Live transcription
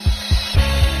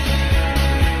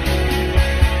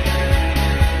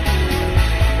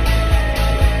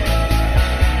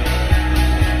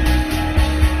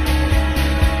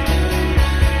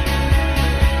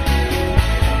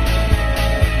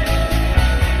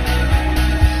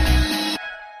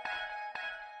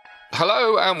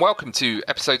and welcome to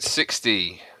episode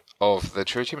 60 of the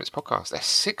True Achievements podcast. That's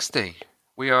 60.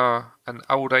 We are an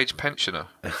old age pensioner.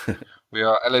 We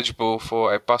are eligible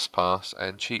for a bus pass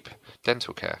and cheap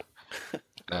dental care,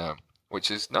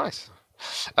 which is nice.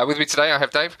 With me today, I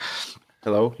have Dave.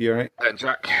 Hello, you alright? And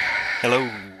Jack. Hello.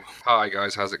 Hi,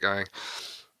 guys. How's it going?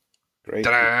 Great.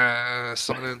 Ta-da!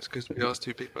 Silence, because we asked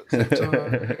two people at the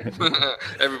same time.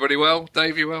 Everybody well?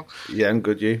 Dave, you well? Yeah, I'm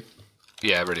good, you?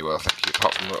 Yeah, really well, thank you.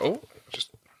 Apart from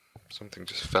something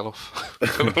just fell off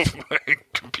my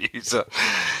computer,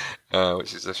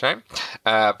 which is a shame.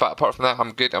 But apart from that,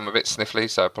 I'm good. I'm a bit sniffly,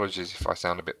 so apologies if I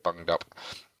sound a bit bunged up.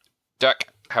 Jack,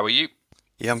 how are you?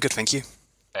 Yeah, I'm good, thank you.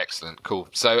 Excellent, cool.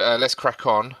 So let's crack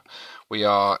on. We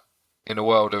are in a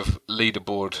world of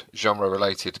leaderboard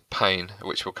genre-related pain,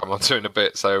 which we'll come on to in a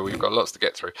bit. So we've got lots to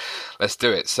get through. Let's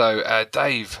do it. So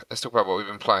Dave, let's talk about what we've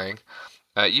been playing.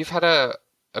 You've had a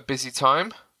busy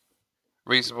time.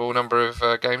 Reasonable number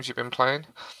of games you've been playing.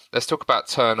 Let's talk about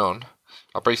Turn On.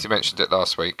 I briefly mentioned it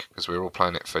last week because we were all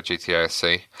playing it for GTA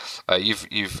SC.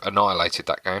 You've annihilated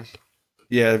that game.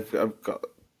 Yeah, I've got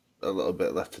a little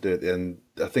bit left to do at the end.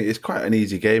 I think it's quite an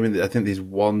easy game. I think there's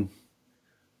one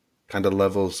kind of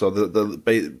level. So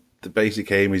the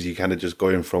basic aim is you kind of just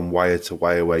going from wire to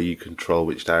wire where you control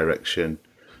which direction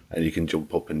and you can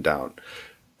jump up and down.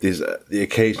 There's the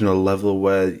occasional level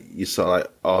where you sort of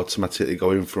like automatically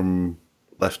going from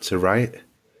left to right.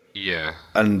 Yeah.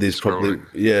 And there's Scrolling.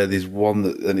 there's one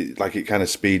that it kind of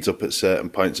speeds up at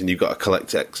certain points, and you've got to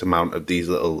collect X amount of these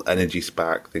little energy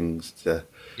spark things to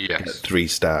get 3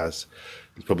 stars.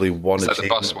 There's probably one. Is that the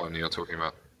achievement. bus one you're talking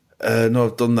about? No,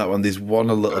 I've done that one. There's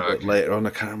one a little bit later on. I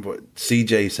can't remember what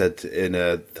CJ said in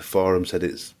the forum. Said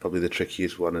it's probably the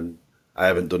trickiest one, and I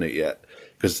haven't done it yet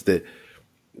because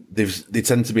they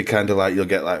tend to be kind of like you'll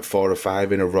get like 4 or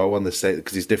 5 in a row on the same,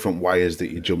 because there's different wires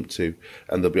that you jump to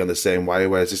and they'll be on the same wire,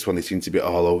 whereas this one they seem to be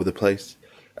all over the place,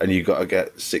 and you got to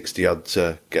get 60 odd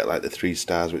to get like the 3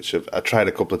 stars, which I tried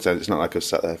a couple of times. It's not like I've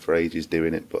sat there for ages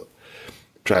doing it, but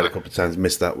tried a couple of times,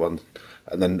 missed that one,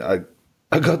 and then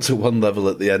I got to one level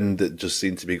at the end that just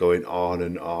seemed to be going on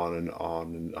and on and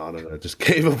on and on, and I just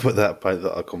gave up at that point.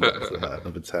 That I'll come back to that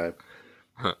another time.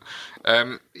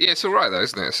 Yeah, it's all right though,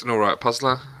 isn't it? It's an all right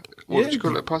puzzler. What Yeah, would you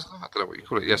call it? A puzzler? I don't know what you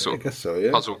call it. Yeah, I guess so.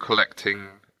 Yeah. puzzle collecting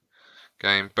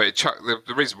game. But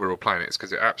the reason we're all playing it is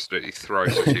because it absolutely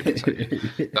throws achievements at you.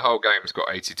 The whole game's got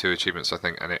 82 achievements, I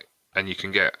think, and you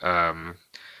can get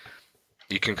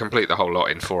you can complete the whole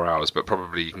lot in 4 hours, but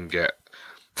probably you can get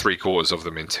 3/4 of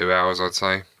them in 2 hours, I'd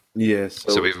say. Yeah.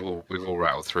 So we've all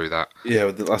rattled through that. Yeah,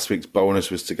 the last week's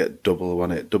bonus was to get double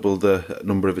the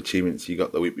number of achievements you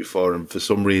got the week before, and for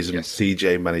some reason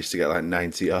CJ managed to get like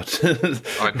 90 odd.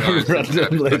 I know, it's randomly the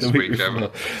the best week week ever.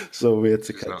 before. So we had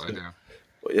to It's catch not up. ideal.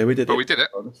 But yeah, we did it.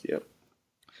 Bonus, yeah.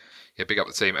 Yeah, big up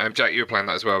the team. Jack, you were playing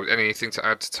that as well. Anything to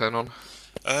add to Turn On?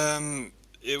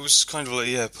 It was kind of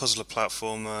like puzzler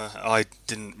platformer. I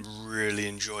didn't really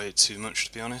enjoy it too much,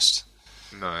 to be honest.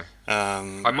 No.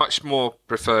 I much more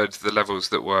preferred the levels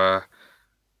that were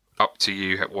up to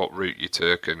you, what route you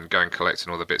took, and go and collect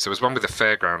and all the bits. There was one with a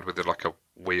fairground with like a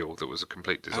wheel that was a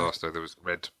complete disaster. There was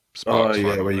red sparks. Oh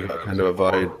yeah, where you got to kind of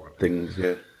avoid things.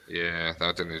 Yeah. Yeah,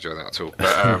 I didn't enjoy that at all.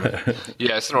 But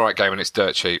yeah, it's an alright game and it's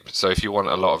dirt cheap. So if you want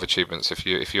a lot of achievements, if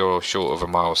you're short of a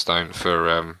milestone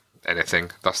for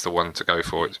anything, that's the one to go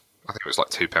for. I think it was like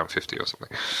 £2.50 or something.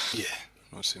 Yeah,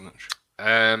 not too much.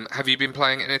 Have you been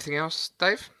playing anything else,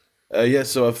 Dave? Yeah,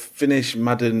 so I've finished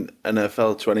Madden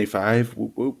NFL 25.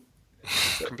 Whoop, whoop.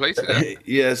 Completed it?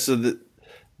 Yeah, so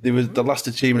there was the last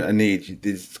achievement I need.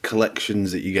 There's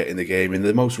collections that you get in the game. In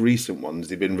the most recent ones,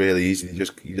 they've been really easy.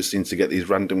 You just seem to get these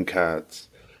random cards,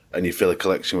 and you fill a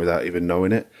collection without even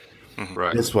knowing it.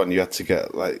 Right. This one, you had to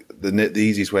get like the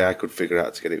easiest way I could figure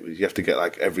out to get it was you have to get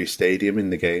like every stadium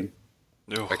in the game.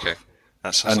 Oh, Okay.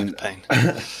 that sounds like a pain.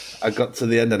 I got to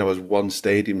the end and I was one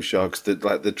stadium short because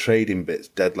the trading bit's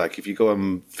dead. Like if you go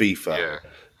on FIFA, Yeah.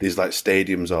 there's like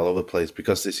stadiums all over the place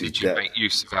because this is Did you dead. make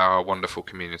use of our wonderful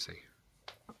community?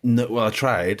 No, well, I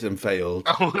tried and failed.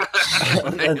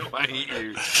 I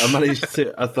managed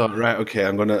to. I thought, right, okay,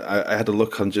 I had a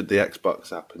look on the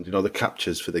Xbox app, and the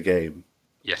captures for the game.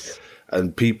 Yes.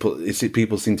 And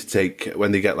people seem to take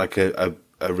when they get like a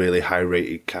really high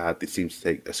rated card, they seem to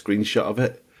take a screenshot of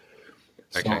it.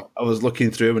 So Okay. I was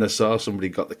looking through and I saw somebody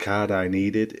got the card I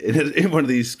needed in one of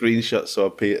these screenshots.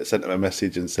 So I sent him a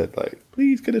message and said, like,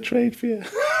 please get a trade for you.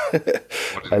 What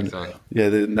did he say? Yeah,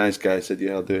 the nice guy said,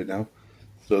 yeah, I'll do it now.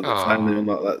 So finally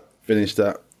unlocked that, finished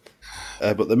that.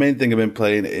 But the main thing I've been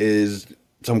playing is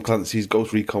Tom Clancy's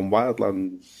Ghost Recon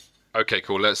Wildlands. Okay,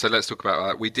 cool. Let's talk about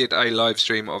that. We did a live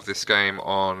stream of this game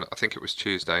on, I think it was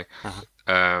Tuesday.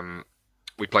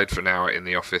 We played for an hour in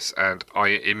the office, and I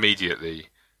immediately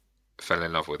fell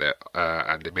in love with it,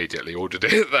 and immediately ordered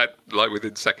it. That like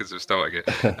within seconds of starting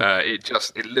it,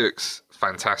 it looks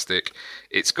fantastic.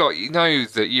 It's got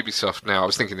that Ubisoft now. I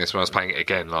was thinking this when I was playing it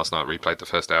again last night. Replayed the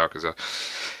first hour because I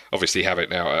obviously have it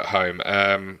now at home.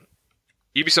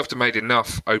 Ubisoft have made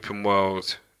enough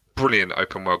brilliant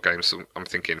open world games. I'm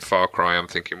thinking Far Cry. I'm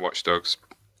thinking Watch Dogs.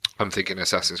 I'm thinking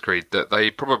Assassin's Creed. That they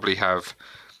probably have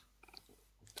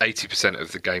 80%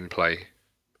 of the gameplay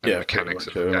and mechanics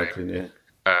of the game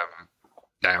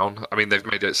down. I mean, they've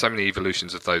made so many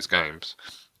evolutions of those games,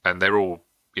 and they're all,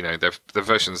 the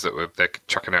versions that they're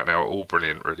chucking out now are all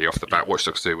brilliant, really, off the bat. Watch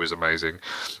Dogs 2 was amazing.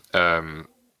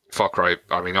 Far Cry,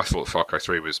 I thought Far Cry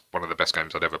 3 was one of the best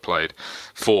games I'd ever played.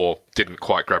 4 didn't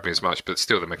quite grab me as much, but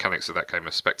still the mechanics of that game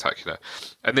are spectacular.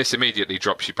 And this immediately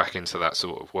drops you back into that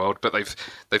sort of world, but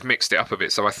they've mixed it up a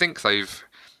bit. So I think I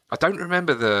don't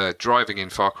remember the driving in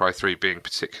Far Cry 3 being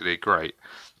particularly great.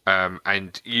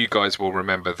 And you guys will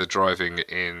remember the driving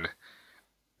in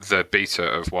the beta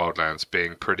of Wildlands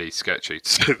being pretty sketchy, to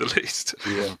say the least.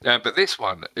 Yeah. But this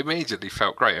one immediately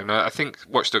felt great. And I think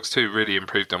Watch Dogs 2 really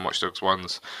improved on Watch Dogs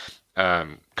 1's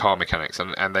car mechanics.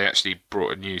 And they actually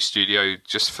brought a new studio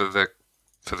just for the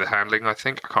handling, I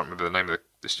think. I can't remember the name of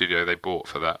the studio they bought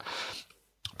for that.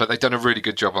 But they've done a really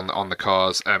good job on the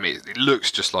cars. It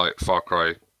looks just like Far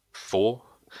Cry 4.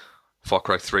 Far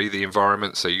Cry 3, the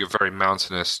environment, so you're very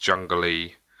mountainous,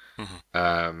 jungly,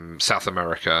 South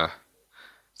America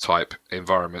type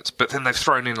environments. But then they've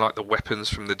thrown in like the weapons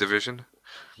from the Division.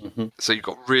 So you've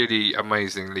got really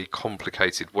amazingly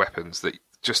complicated weapons that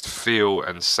just feel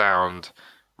and sound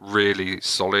really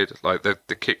solid. Like the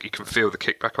kick, you can feel the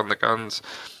kickback on the guns.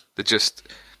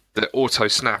 The auto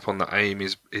snap on the aim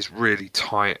is really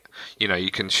tight.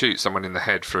 You can shoot someone in the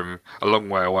head from a long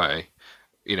way away,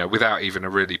 without even a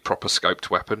really proper scoped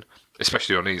weapon,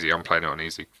 especially on easy. I'm playing it on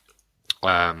easy.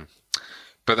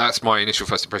 But that's my initial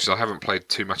first impression. I haven't played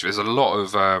too much. There's a lot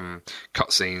of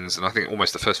cutscenes, and I think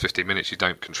almost the first 15 minutes you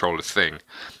don't control a thing.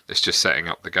 It's just setting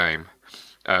up the game.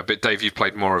 But Dave, you've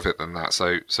played more of it than that.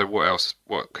 So what else?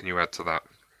 What can you add to that?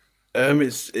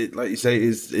 It's like you say,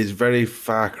 it's very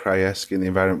Far Cry-esque in the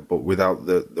environment, but without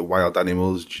the wild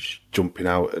animals just jumping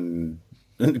out and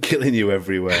killing you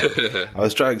everywhere. I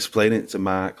was trying to explain it to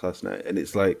Mark last night, and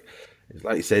it's like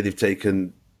you say, they've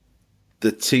taken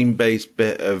the team-based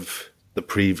bit of the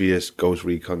previous Ghost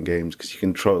Recon games because you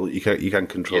can control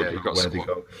where they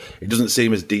go. It doesn't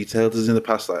seem as detailed as in the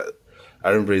past. Like I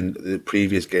remember in the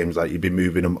previous games, like you'd be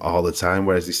moving them all the time,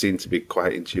 whereas they seem to be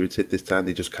quite intuitive this time.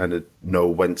 They just kind of know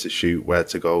when to shoot, where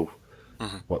to go,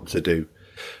 what to do.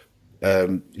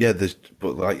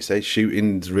 But like you say,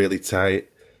 shooting's really tight.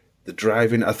 The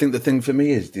driving, I think the thing for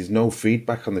me is there's no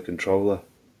feedback on the controller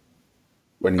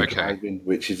when you're driving,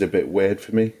 which is a bit weird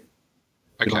for me.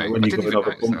 Okay. When you're going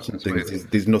over bumps and things,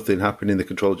 there's nothing happening. The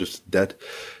controller's just dead.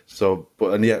 So,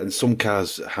 and some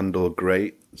cars handle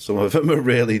great. Some of them are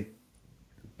really a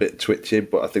bit twitchy,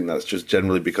 but I think that's just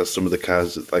generally because some of the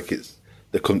cars,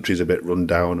 the country's a bit run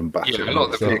down and battered. Yeah, a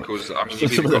lot of the vehicles. I mean,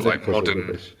 you've got like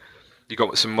modern. You've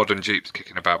got some modern Jeeps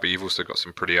kicking about, but you've also got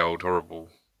some pretty old, horrible.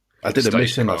 I did a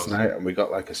mission last night, and we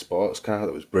got like a sports car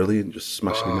that was brilliant, just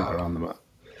smashing that around the map.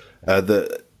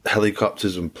 The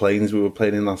helicopters and planes we were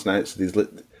playing in last night. So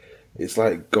it's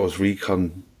like Ghost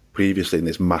Recon previously in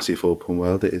this massive open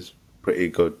world. It is pretty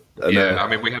good. And, I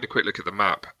mean, we had a quick look at the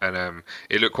map, and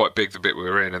it looked quite big, the bit we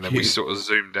were in, and then we sort of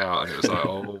zoomed out, and it was like,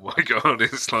 oh my god,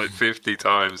 it's like 50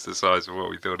 times the size of what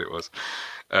we thought it was.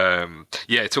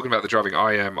 Talking about the driving,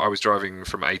 I was driving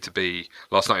from A to B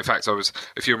last night. In fact,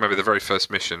 if you remember the very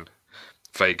first mission,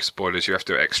 vague spoilers, you have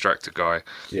to extract a guy,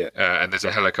 and there's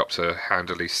a helicopter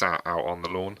handily sat out on the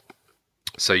lawn.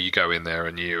 So you go in there,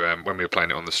 and you, when we were playing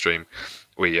it on the stream,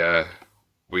 we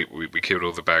killed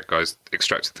all the bad guys,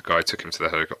 extracted the guy, took him to the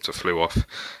helicopter, flew off,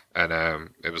 and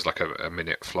it was like a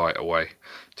minute flight away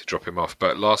to drop him off.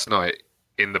 But last night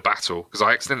in the battle, because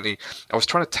I was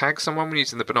trying to tag someone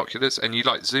using the binoculars, and you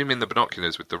like zoom in the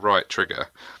binoculars with the right trigger.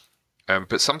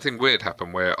 But something weird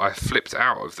happened where I flipped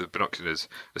out of the binoculars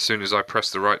as soon as I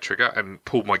pressed the right trigger and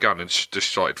pulled my gun and just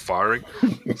started firing.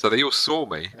 So they all saw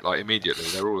me like immediately.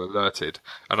 They were all alerted,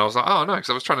 and I was like, "Oh no!" Because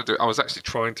I was actually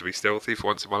trying to be stealthy for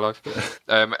once in my life.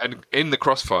 And in the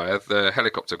crossfire, the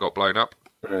helicopter got blown up,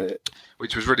 right,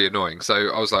 which was really annoying. So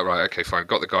I was like, "Right, okay, fine."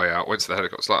 Got the guy out. Went to the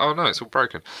helicopter. It's like, "Oh no, it's all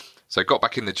broken." So got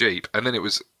back in the Jeep, and then it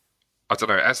was. I don't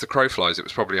know, as the crow flies, it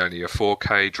was probably only a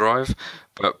 4K drive,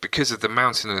 but because of the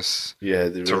mountainous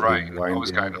terrain, I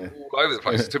was going all over the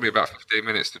place. It took me about 15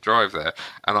 minutes to drive there,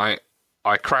 and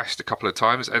I crashed a couple of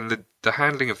times, and the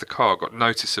handling of the car got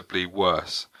noticeably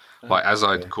worse. like as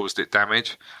I'd caused it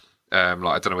damage. Like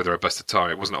I don't know whether I busted a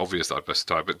tire. It wasn't obvious that I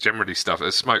busted a tire, but generally stuff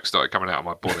as smoke started coming out of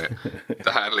my bonnet,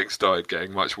 the handling started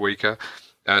getting much weaker.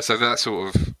 So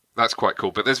that's quite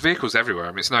cool. But there's vehicles everywhere. I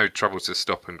mean, it's no trouble to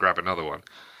stop and grab another one.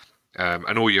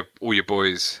 And all your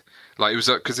boys, like it was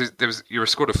because you're a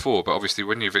squad of 4, but obviously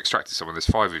when you've extracted someone, there's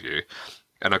 5 of you.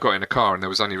 And I got in a car and there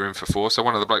was only room for 4. So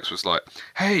one of the blokes was like,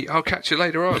 "Hey, I'll catch you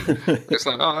later on." It's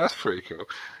like, oh, that's pretty cool.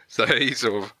 So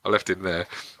I left him there.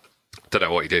 Don't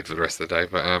know what he did for the rest of the day,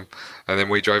 but and then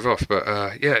we drove off. But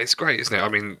yeah, it's great, isn't it? I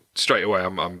mean, straight away,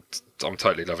 I'm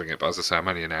totally loving it. But as I say, I'm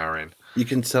only an hour in. You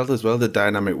can tell as well the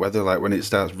dynamic weather. Like when it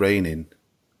starts raining,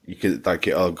 you can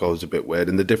it all goes a bit weird,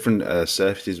 and the different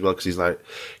surfaces as well. Because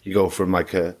you go from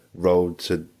like a road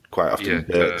to quite often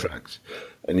dirt tracks,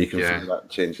 and you can feel that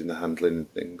changing the handling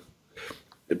and things.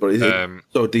 But it's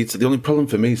so detailed. The only problem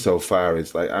for me so far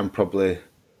is like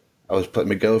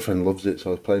my girlfriend loves it, so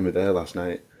I was playing with her last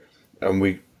night. And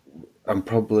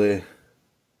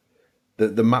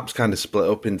the map's kind of split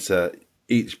up into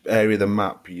each area of the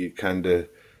map. You kind of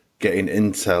getting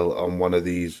intel on one of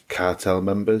these cartel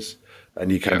members,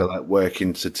 and you kind of like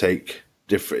working to take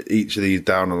each of these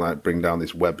down and like bring down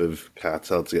this web of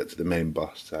cartel to get to the main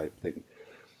boss type thing.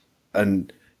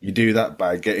 And you do that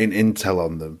by getting intel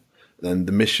on them. Then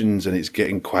the missions, and it's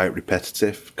getting quite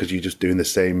repetitive because you're just doing the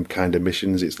same kind of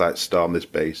missions. It's like storm this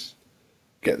base,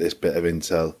 get this bit of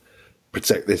intel,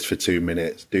 protect this for 2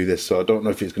 minutes, do this. So I don't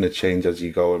know if it's going to change as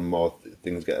you go and more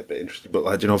things get a bit interesting. But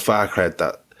like, Far Cry had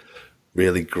that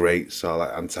really great sort of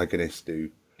like antagonist who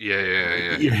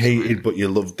you hated but you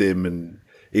loved him, and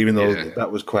even though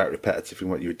that was quite repetitive in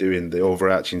what you were doing, the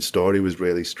overarching story was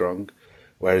really strong.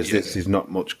 Whereas this is not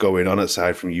much going on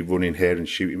aside from you running here and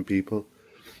shooting people.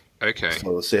 Okay.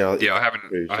 So we'll see how I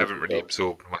haven't really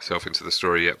absorbed myself into the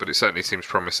story yet, but it certainly seems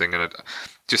promising, and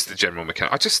just the general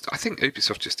mechanic. I think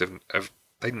Ubisoft just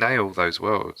they nail those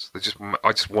worlds. I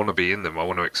just want to be in them. I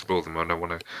want to explore them. I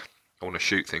want to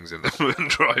shoot things in them and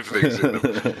drive things in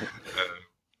them.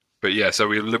 But yeah, so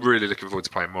we're really looking forward to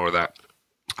playing more of that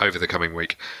over the coming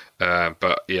week.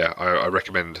 But yeah, I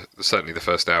recommend certainly the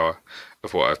first hour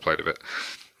of what I've played of it.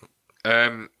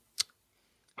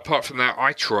 Apart from that,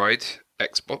 I tried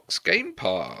Xbox Game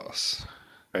Pass.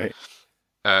 Right.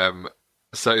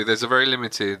 So there's a very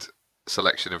limited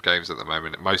selection of games at the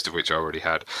moment, most of which I already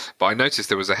had. But I noticed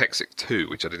there was a Hexic 2,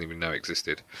 which I didn't even know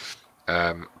existed.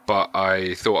 But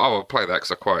I thought, I'll play that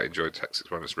because I quite enjoyed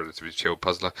Hexic 1. It's a relatively chill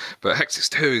puzzler. But Hexic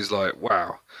 2 is like,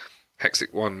 wow.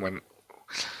 Hexic 1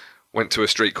 went to a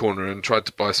street corner and tried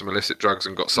to buy some illicit drugs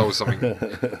and got sold something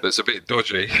that's a bit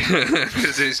dodgy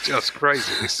because it's just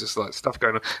crazy. It's just like stuff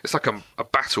going on. It's like a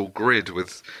battle grid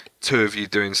with 2 of you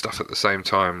doing stuff at the same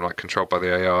time, like controlled by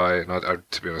the AI. And I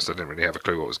to be honest, I didn't really have a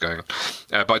clue what was going on.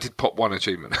 But I did pop 1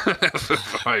 achievement for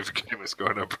 5 gamer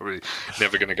score, and I'm probably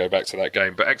never going to go back to that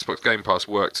game. But Xbox Game Pass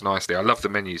worked nicely. I love the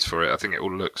menus for it. I think it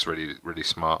all looks really, really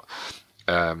smart.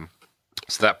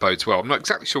 So that bodes well. I'm not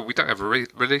exactly sure. We don't have a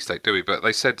release date, do we? But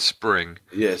they said spring.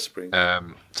 Yeah, spring.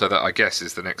 So that I guess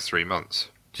is the next 3 months.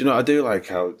 Do you know? I do like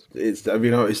how have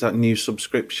you noticed that new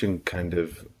subscription kind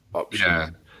of option? Yeah.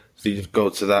 So you just go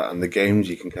to that, and the games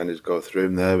you can kind of just go through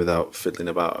them there without fiddling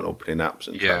about and opening apps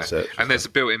and trying to search. And there's a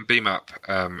built-in Beam app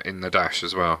in the Dash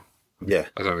as well. Yeah.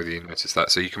 I don't know whether you noticed that.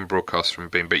 So you can broadcast from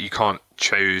Beam, but you can't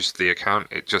choose the account.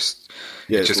 It just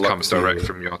comes direct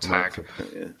from your tag,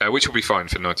 which will be fine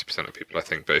for 90% of people, I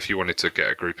think. But if you wanted to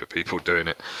get a group of people doing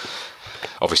it,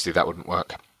 obviously that wouldn't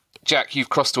work. Jack, you've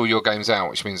crossed all your games out,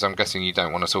 which means I'm guessing you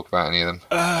don't want to talk about any of them.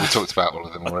 We talked about all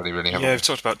of them already, really, haven't we? Yeah, we've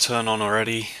talked about Turn On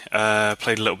already.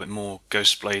 Played a little bit more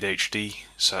Ghostblade HD,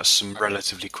 so that's some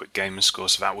relatively quick gamer score.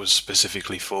 So that was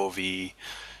specifically for the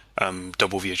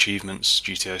double the achievements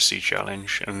GTOC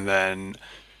challenge, and then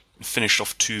finished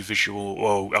off 2 visual.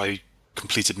 Well, I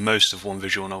completed most of 1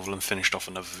 visual novel and finished off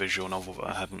another visual novel that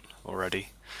I hadn't already.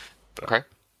 But...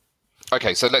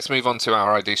 Okay, so let's move on to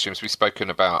our ID streams. We've spoken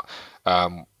about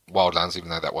Wildlands, even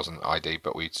though that wasn't ID,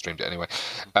 but we streamed it anyway.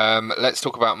 Let's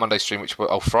talk about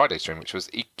Friday stream, which was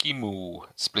Ikimu,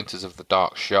 Splinters of the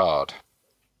Dark Shard.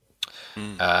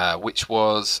 Which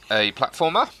was a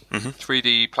platformer,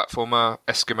 3D platformer,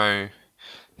 Eskimo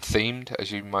themed,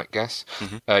 as you might guess.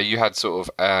 You had sort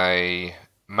of a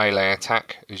melee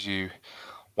attack as you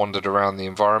wandered around the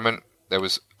environment. There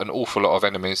was an awful lot of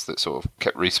enemies that sort of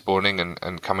kept respawning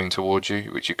and coming towards you,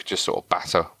 which you could just sort of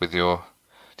batter with your...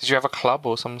 Did you have a club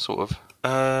or some sort of...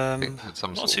 not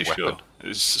sort too of weapon? sure. It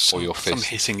was some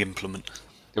hitting implement.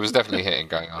 It was definitely hitting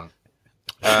going on.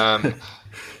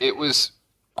 It was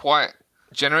quite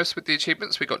generous with the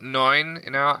achievements. We got 9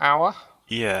 in our hour.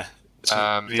 Yeah.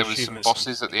 There was some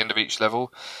bosses at the end of each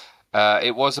level.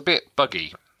 It was a bit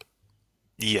buggy.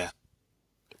 Yeah.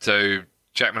 So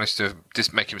Jack managed to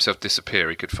make himself disappear.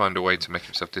 He could find a way to make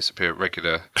himself disappear at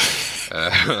regular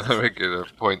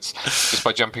points just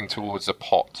by jumping towards a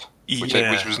pot,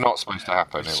 which was not supposed to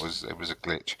happen. It was a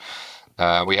glitch.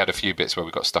 We had a few bits where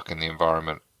we got stuck in the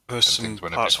environment. There were some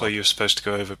parts where you were supposed to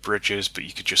go over bridges, but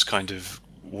you could just kind of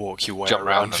walk your way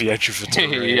around the edge of the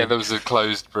terrain. Yeah, there was a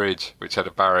closed bridge which had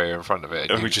a barrier in front of it,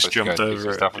 and we just jumped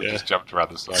over it. We just jumped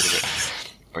around the side of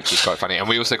it, which was quite funny. And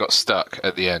we also got stuck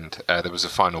at the end. There was a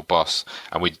final boss,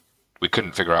 and we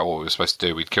couldn't figure out what we were supposed to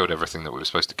do. We'd killed everything that we were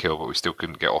supposed to kill, but we still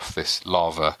couldn't get off this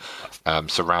lava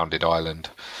surrounded island.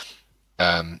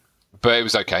 But it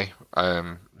was okay.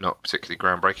 Not particularly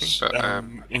groundbreaking, but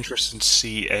interesting to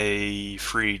see a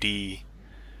 3D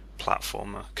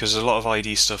platformer, because a lot of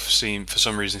ID stuff for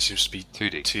some reason seems to be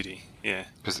 2D. Yeah,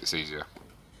 because it's easier.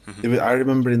 I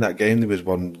remember in that game there was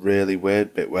one really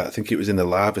weird bit where I think it was in the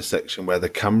lava section where the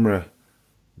camera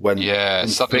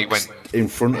suddenly went in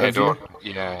front of you.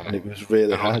 Yeah, and it was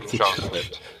really hard to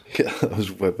that was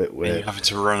a bit weird. You're having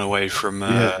to run away from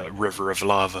a river of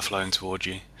lava flowing toward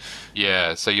you.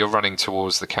 Yeah, so you're running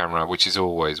towards the camera, which is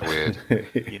always weird.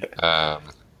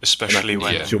 Especially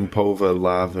when you jump over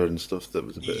lava and stuff. That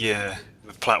was a bit. Yeah,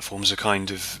 the platforms are kind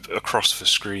of across the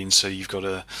screen, so you've got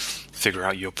to figure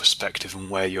out your perspective and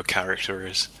where your character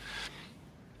is.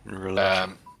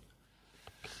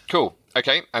 Cool.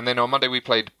 Okay, and then on Monday we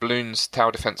played Bloons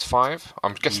Tower Defense 5.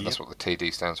 I'm guessing that's what the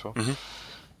TD stands for. Mm-hmm.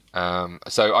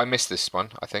 So I missed this one,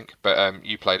 I think, but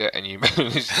you played it and you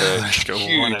managed a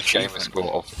huge gamer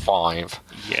score of 5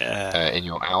 in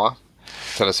your hour.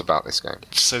 Tell us about this game.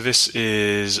 So this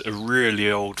is a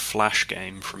really old Flash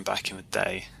game from back in the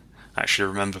day. I actually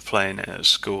remember playing it at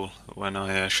school when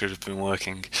I should have been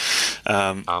working.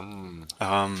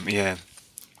 Yeah.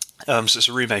 So it's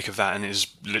a remake of that, and it's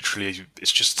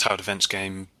just a tower defense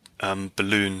game.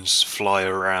 Balloons fly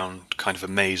around kind of a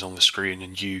maze on the screen,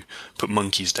 and you put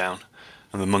monkeys down,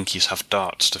 and the monkeys have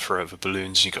darts to throw over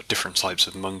balloons. You've got different types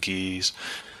of monkeys,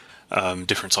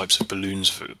 different types of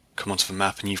balloons that come onto the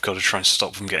map, and you've got to try and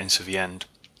stop them getting to the end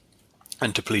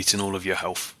and depleting all of your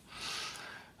health.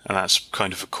 And that's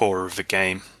kind of the core of the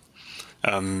game.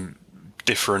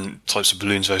 Different types of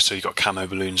balloons though, so you've got camo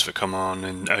balloons that come on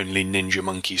and only ninja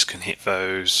monkeys can hit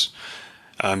those.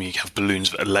 You have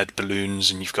balloons that are lead balloons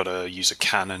and you've got to use a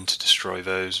cannon to destroy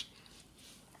those.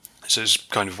 So it's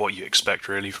kind of what you expect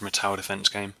really from a tower defense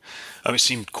game. It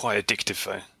seemed quite addictive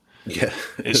though. Yeah,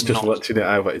 it's just watching it,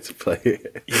 I wanted to play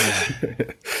it.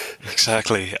 Yeah,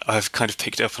 exactly. I've kind of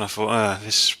picked it up and I thought,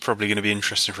 this is probably going to be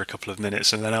interesting for a couple of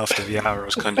minutes. And then after the hour, I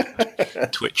was kind of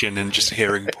twitching and just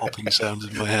hearing popping sounds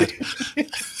in my head.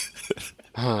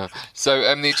 So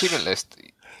the achievement list,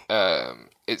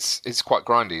 it's quite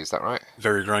grindy, is that right?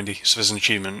 Very grindy. So there's an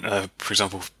achievement, for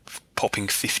example, popping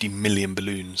 50 million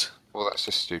balloons. Well, that's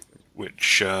just stupid.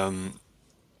 Which I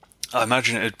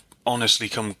imagine it'd honestly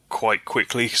come quite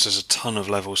quickly because there's a ton of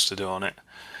levels to do on it.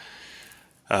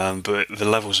 But the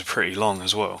levels are pretty long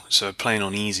as well. So playing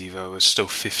on easy though, there's still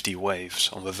 50 waves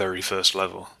on the very first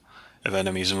level of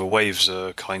enemies, and the waves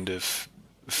are kind of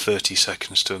 30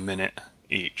 seconds to a minute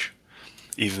each.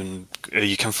 Even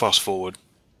you can fast forward,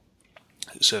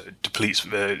 so it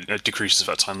decreases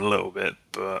that time a little bit,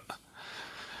 but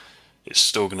it's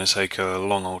still going to take a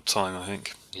long old time, I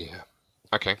think. Yeah.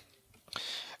 Okay.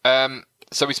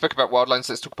 So we spoke about Wildlands.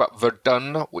 Let's talk about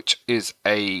Verdun, which is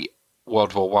a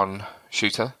World War I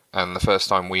shooter, and the first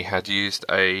time we had used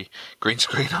a green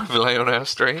screen overlay on our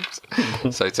streams.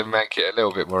 So to make it a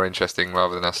little bit more interesting,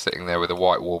 rather than us sitting there with a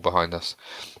white wall behind us,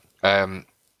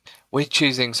 we're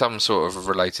choosing some sort of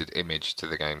related image to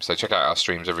the game. So check out our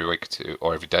streams every week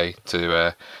or every day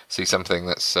to see something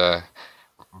that's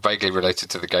vaguely related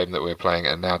to the game that we're playing,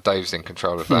 and now Dave's in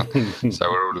control of that. So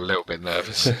we're all a little bit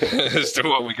nervous as to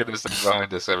what we're going to see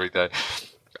behind us every day.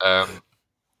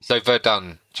 So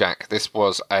Verdun, Jack, this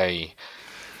was a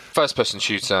first-person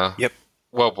shooter. Yep.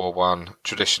 World War One,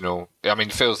 traditional. I mean,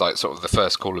 it feels like sort of the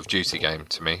first Call of Duty game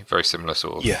to me. Very similar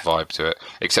sort of vibe to it,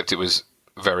 except it was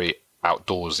very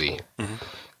outdoorsy. Mm-hmm.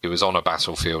 It was on a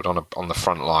battlefield, on the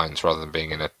front lines, rather than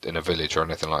being in a village or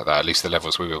anything like that. At least the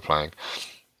levels we were playing.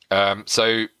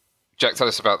 So, Jack, tell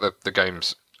us about the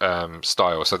game's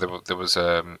style. So there was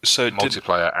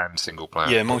multiplayer and single player.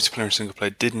 Yeah, multiplayer and single player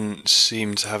didn't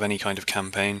seem to have any kind of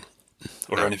campaign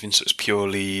or anything. So it's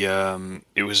purely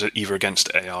it was either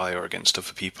against AI or against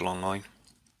other people online.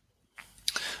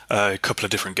 A couple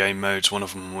of different game modes. One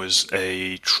of them was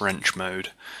a trench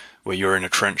mode, where you're in a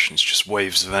trench and it's just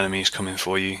waves of enemies coming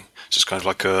for you. So it's kind of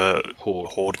like a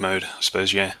horde mode, I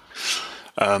suppose. Yeah.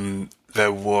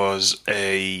 There was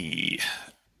a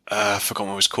I forgot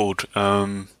what it was called.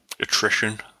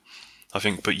 Attrition, I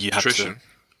think. But you had Attrition?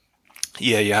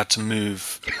 you had to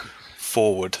move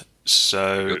forward.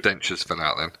 So Your dentures fell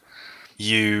out then.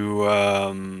 you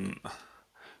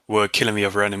were killing the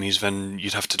other enemies, then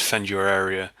you'd have to defend your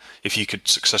area. If you could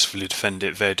successfully defend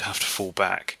it, they'd have to fall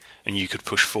back, and you could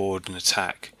push forward and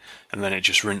attack, and then it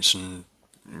just rinse and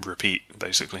repeat,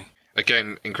 basically.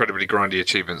 Again, incredibly grindy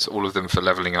achievements, all of them for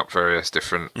leveling up various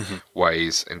different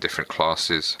ways in different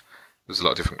classes. There's a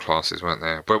lot of different classes, weren't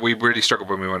there? But we really struggled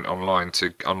when we went online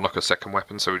to unlock a second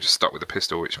weapon, so we just stuck with the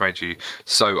pistol, which made you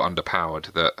so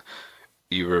underpowered that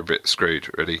you were a bit screwed,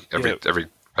 really. Every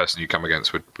person you come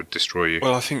against would destroy you.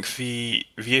 Well, I think the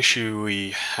issue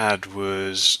we had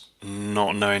was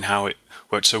not knowing how it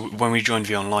worked. So when we joined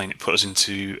the online, it put us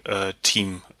into a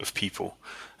team of people,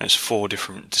 and it's 4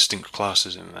 different distinct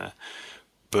classes in there.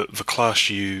 But the class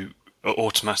you are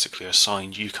automatically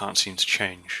assigned, you can't seem to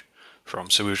change from.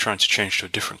 So we were trying to change to a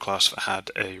different class that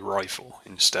had a rifle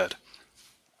instead.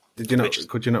 Did you not?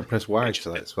 Could you not press Y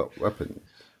to like swap weapons?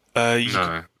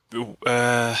 No.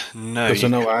 No. Because I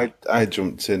know I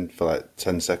jumped in for like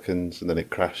 10 seconds and then it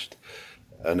crashed,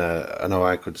 and I know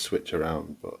I could switch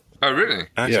around, but Oh, really?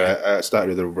 Okay. yeah, I started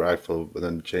with a rifle but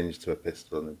then changed to a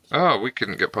pistol. And Oh, we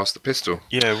couldn't get past the pistol.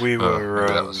 Yeah, we were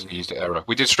Maybe that was used error.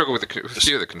 We did struggle with a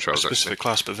few of the controls, specific actually.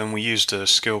 class, but then we used a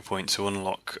skill point to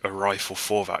unlock a rifle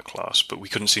for that class, but we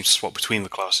couldn't seem to swap between the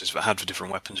classes that had the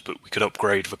different weapons, but we could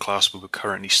upgrade the class we were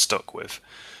currently stuck with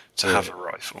to have a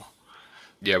rifle.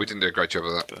 Yeah, we didn't do a great job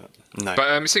of that. But no.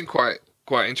 But it seemed quite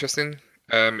interesting.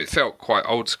 It felt quite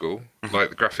old school. Like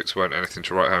the graphics weren't anything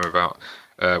to write home about,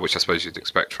 which I suppose you'd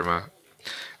expect from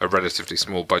a relatively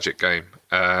small budget game.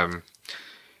 But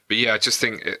yeah, I just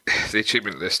think the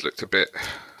achievement list looked a bit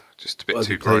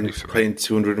too grindy for me. Playing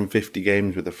 250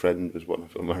 games with a friend was one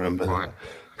of them, I remember.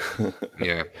 Right.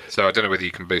 Yeah, so I don't know whether you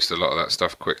can boost a lot of that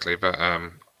stuff quickly, but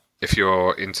if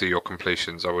you're into your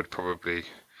completions, I would probably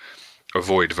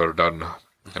avoid Verdun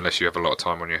unless you have a lot of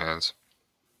time on your hands.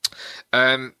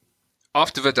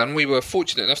 After Verdun, we were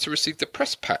fortunate enough to receive the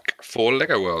press pack for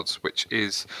Lego Worlds, which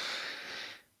is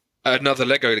another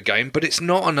Lego game, but it's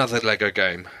not another Lego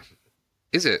game.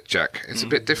 Is it, Jack? It's a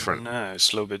bit different. No,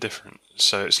 it's a little bit different.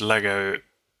 So it's Lego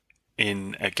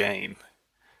in a game.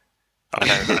 I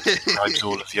know that describes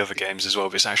all of the other games as well,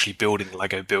 but it's actually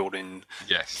Lego building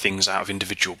Yes. things out of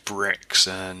individual bricks,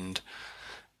 and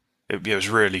it was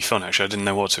really fun, actually. I didn't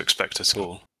know what to expect at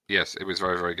all. Yes, it was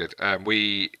very, very good.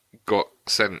 We got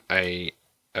sent a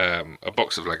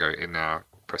box of Lego in our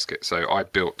press kit, so I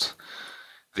built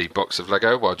the box of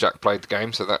Lego while Jack played the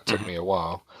game, so that took me a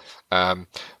while.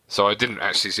 So I didn't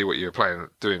actually see what you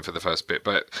were doing for the first bit,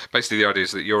 but basically the idea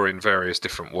is that you're in various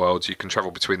different worlds. You can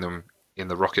travel between them in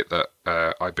the rocket that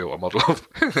I built a model of.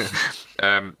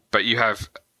 But you have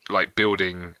like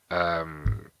building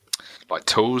like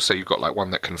tools, so you've got like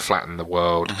one that can flatten the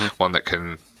world, one that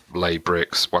can lay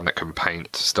bricks, one that can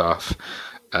paint stuff,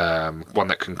 one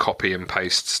that can copy and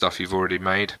paste stuff you've already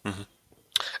made.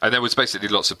 And there was basically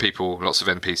lots of people, lots of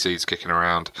NPCs kicking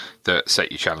around that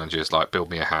set you challenges like build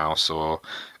me a house or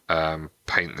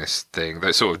paint this thing.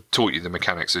 That sort of taught you the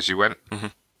mechanics as you went.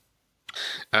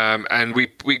 And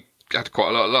we had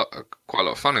quite a lot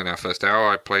of fun in our first hour.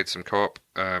 I played some co-op.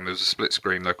 It was a split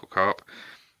screen local co-op,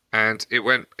 and it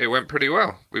went pretty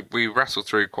well. We rattled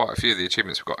through quite a few of the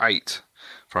achievements. We've got 8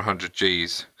 for 100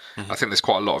 Gs. I think there's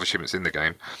quite a lot of achievements in the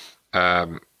game.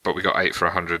 But we got 8 for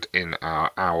 100 in our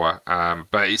hour.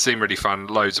 But it seemed really fun.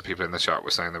 Loads of people in the chat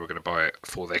were saying they were going to buy it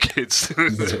for their kids,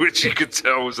 which you could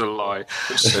tell was a lie.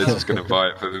 They're just going to buy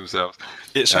it for themselves.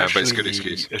 It's actually but it's a good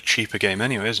excuse. a cheaper game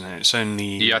anyway, isn't it? It's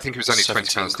only I think it was only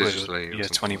 £20 quid. digitally. Yeah,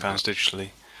 £20 digitally,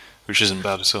 which isn't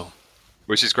bad at all.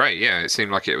 Which is great, yeah. It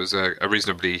seemed like it was a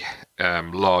reasonably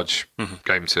large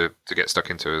game to get stuck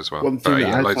into as well. One thing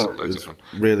that I loads thought of was fun.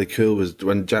 really cool was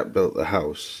when Jack built the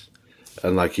house,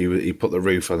 and like he put the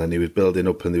roof on and he was building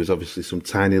up, and there was obviously some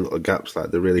tiny little gaps,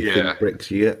 like the really thin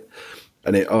bricks you get,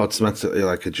 and it automatically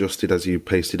like adjusted as you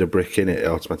pasted a brick in it. It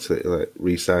automatically like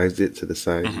resized it to the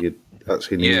size you'd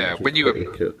actually need. When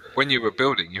you were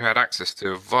building, you had access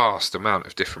to a vast amount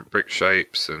of different brick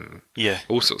shapes and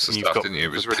all sorts of stuff, didn't you?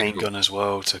 It was really paint cool. gun as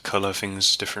well to colour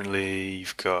things differently.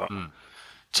 You've got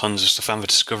tons of stuff, and the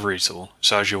discovery tool.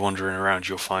 So as you're wandering around,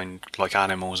 you'll find like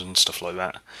animals and stuff like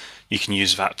that. You can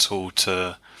use that tool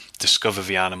to discover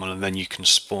the animal, and then you can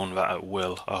spawn that at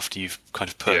will after you've kind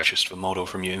of purchased the model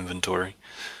from your inventory.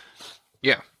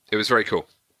 Yeah, it was very cool.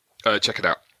 Check it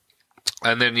out.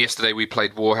 And then yesterday we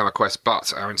played Warhammer Quest,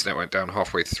 but our internet went down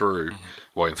halfway through.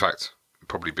 Well, in fact,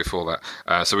 probably before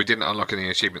that. So we didn't unlock any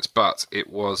achievements, but it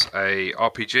was a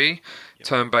RPG,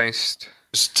 turn-based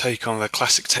It's a take on the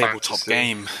classic tabletop Fantasy.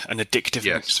 game, an addictive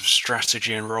Yes. mix of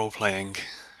strategy and role-playing.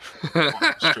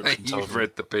 You've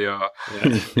read the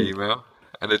PR email.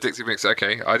 An addictive mix.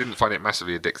 Okay, I didn't find it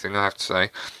massively addicting, I have to say.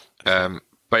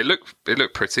 But it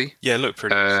looked pretty. Yeah, it looked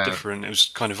pretty different. It was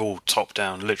kind of all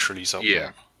top-down, literally top-down.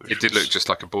 Yeah, it did look just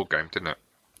like a board game, didn't it?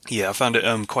 Yeah, I found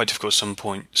it quite difficult at some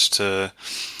points to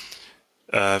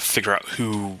figure out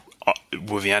who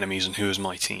were the enemies and who was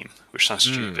my team, which sounds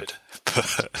stupid.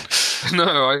 But No,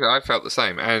 I felt the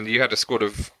same. And you had a squad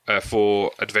of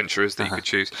 4 adventurers that you could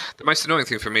choose. The most annoying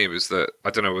thing for me was that, I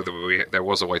don't know whether there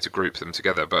was a way to group them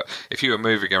together, but if you were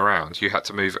moving around, you had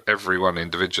to move everyone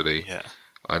individually. yeah,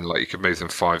 And you could move them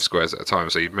 5 squares at a time.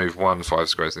 So you'd move one 5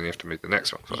 squares, then you have to move the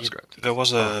next one 5 squares. there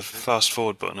was a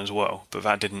fast-forward button as well, but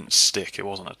that didn't stick. It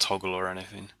wasn't a toggle or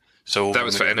anything. So all That the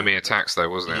was for movement- enemy attacks, though,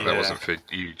 wasn't it? That Yeah. wasn't for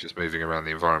you just moving around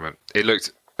the environment. It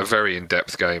looked a very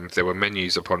in-depth game. There were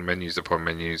menus upon menus upon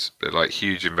menus, like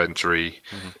huge inventory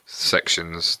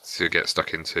sections to get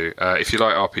stuck into. If you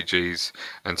like RPGs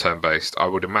and turn-based, I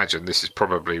would imagine this is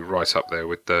probably right up there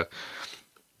with the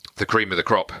cream of the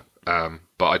crop.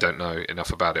 But I don't know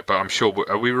enough about it. But I'm sure.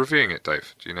 Are we reviewing it,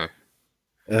 Dave? Do you know?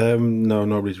 No,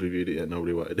 nobody's reviewed it yet.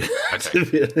 Nobody wanted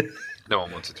it. No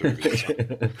one wanted to review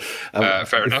it.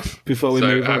 Fair enough. Before we So,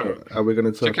 move on, are we going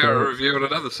to talk Check out a about? review on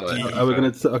another site. Are we going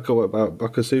to talk about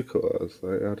Bakusuko? I was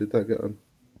like, how did that get on?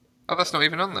 Oh, that's not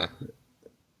even on there.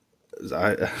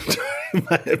 It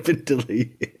might have been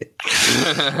deleted.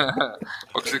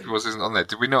 Oxycores isn't on there.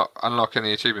 Did we not unlock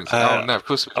any achievements? Oh no, of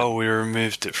course we did. Oh, we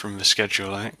removed it from the schedule,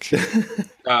 like.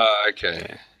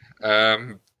 Okay.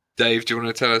 Dave, do you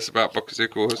want to tell us about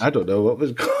Bokuzuko? I don't know what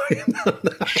was going on.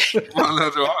 Well, no,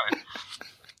 do I.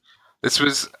 This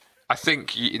was, I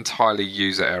think, entirely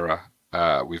user error.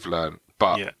 We've learned,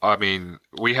 but Yeah. I mean,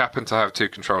 we happen to have 2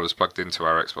 controllers plugged into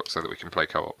our Xbox so that we can play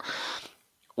co-op.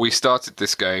 We started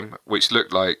this game, which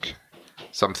looked like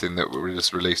something that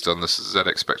was released on the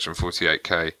ZX Spectrum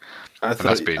 48K. I that's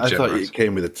thought, being I thought generous. it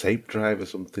came with a tape drive or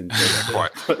something.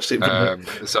 Quite.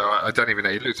 So I don't even know.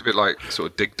 It looked a bit like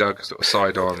sort of Dig Dug, sort of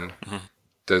side on.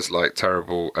 There's like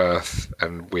terrible earth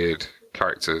and weird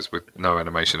characters with no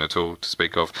animation at all to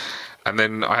speak of. And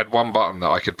then I had one button that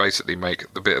I could basically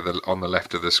make the bit on the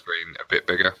left of the screen a bit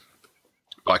bigger.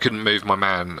 I couldn't move my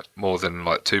man more than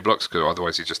like 2 blocks, because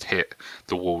otherwise he just hit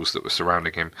the walls that were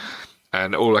surrounding him.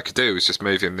 And all I could do was just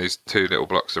move him these 2 little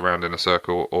blocks around in a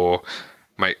circle, or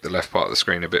make the left part of the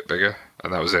screen a bit bigger,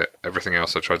 and that was it. Everything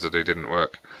else I tried to do didn't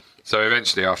work. So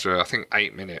eventually, after I think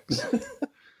 8 minutes,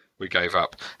 we gave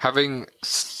up. Having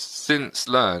since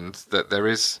learned that there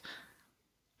is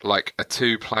like a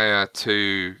 2-player,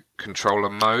 2-controller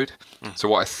mode. So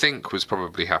what I think was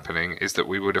probably happening is that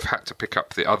we would have had to pick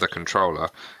up the other controller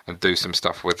and do some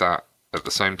stuff with that at the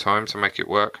same time to make it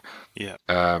work. Yeah.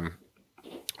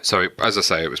 So, as I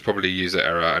say, it was probably user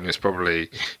error, and it's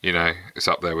probably, it's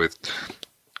up there with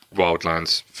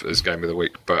Wildlands as Game of the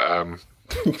Week. But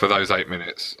for those 8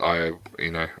 minutes, I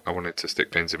wanted to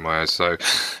stick pins in my eyes. So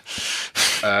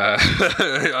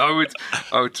I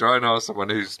would try and ask someone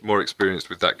who's more experienced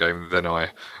with that game than I,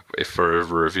 if for a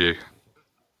review.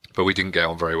 But we didn't get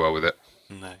on very well with it.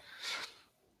 No.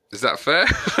 Is that fair?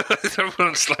 I don't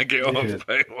want to slag it off, Yeah.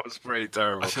 but it was pretty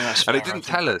terrible. I think that's And it fair. didn't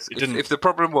I think tell us. it didn't- If the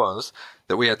problem was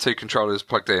that we had 2 controllers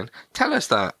plugged in, tell us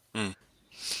that.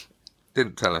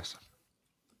 Didn't tell us.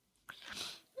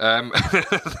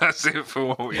 That's it for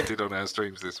what we did on our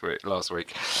streams last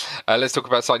week. Let's talk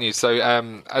about site news. So,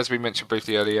 as we mentioned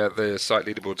briefly earlier, the site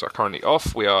leaderboards are currently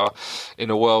off. We are in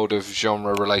a world of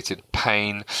genre-related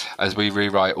pain as we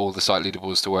rewrite all the site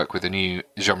leaderboards to work with a new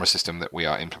genre system that we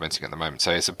are implementing at the moment.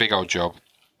 So it's a big old job.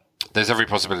 There's every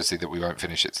possibility that we won't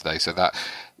finish it today. So that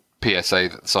PSA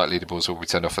that the site leaderboards will be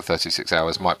turned off for 36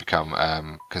 hours might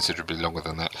become considerably longer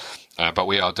than that. But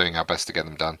we are doing our best to get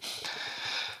them done.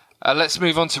 Let's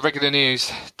move on to regular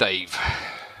news. Dave.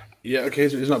 Yeah, okay,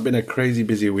 so it's not been a crazy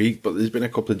busy week, but there's been a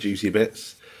couple of juicy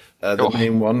bits. The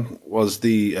main one was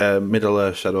the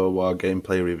Middle-earth Shadow War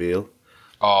gameplay reveal.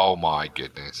 Oh my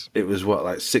goodness. It was,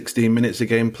 16 minutes of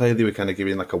gameplay? They were kind of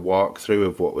giving like a walkthrough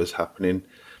of what was happening.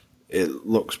 It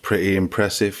looks pretty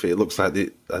impressive. It looks like,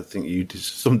 I think you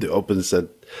just summed it up and said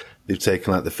they've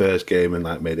taken like the first game and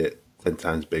like made it 10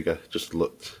 times bigger. Just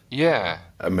looked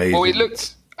amazing. Well, it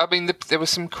looked... I mean, there were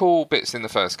some cool bits in the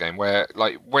first game where,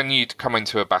 like, when you'd come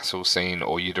into a battle scene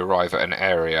or you'd arrive at an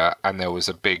area and there was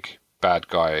a big bad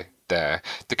guy there,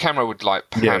 the camera would, like,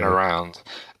 pan around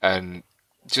and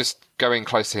just go in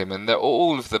close to him. And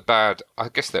all of the bad, I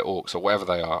guess they're orcs or whatever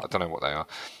they are. I don't know what they are.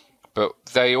 But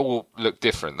they all look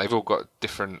different. They've all got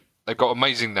different... They've got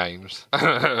amazing names.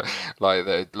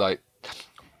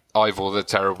 Ivor the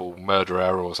Terrible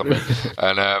Murderer or something.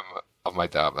 And I've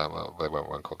made that up. Well, they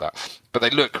weren't called that. But they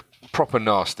look proper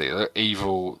nasty. They're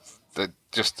evil. They're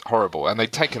just horrible. And they've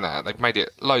taken that. They've made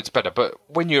it loads better. But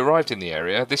when you arrived in the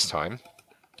area this time,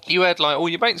 you had like all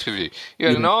your mates with you. You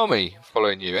had an army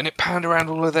following you, and it panned around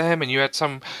all of them. And you had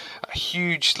some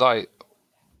huge like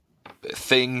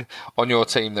thing on your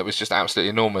team that was just absolutely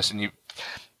enormous. And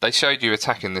they showed you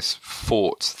attacking this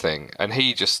fort thing, and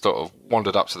he just sort of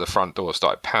wandered up to the front door,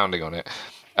 started pounding on it.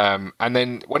 And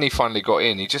then when he finally got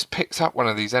in, he just picked up one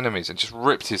of these enemies and just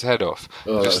ripped his head off,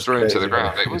 and just threw him to the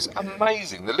ground. It was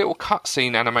amazing. The little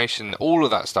cutscene animation, all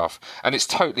of that stuff, and it's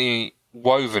totally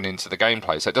woven into the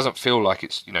gameplay, so it doesn't feel like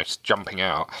it's just jumping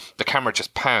out. The camera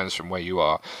just pans from where you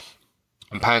are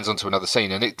and pans onto another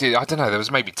scene, and it did. I don't know. There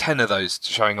was maybe 10 of those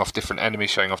showing off different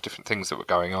enemies, showing off different things that were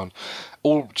going on,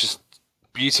 all just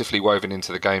beautifully woven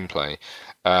into the gameplay.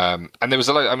 And there was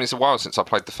a lot. I mean, it's a while since I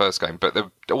played the first game, but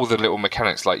all the little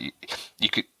mechanics, like you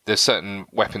could. There's certain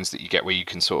weapons that you get where you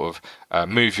can sort of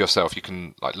move yourself. You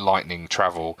can like lightning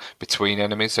travel between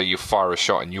enemies, so you fire a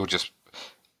shot and you'll just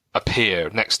appear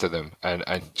next to them and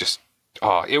just.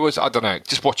 It was, I don't know,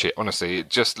 just watch it, honestly. It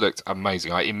just looked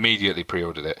amazing. I immediately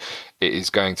pre-ordered it. It is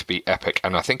going to be epic,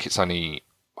 and I think it's only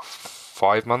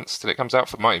 5 months till it comes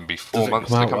out. It might even be 4 months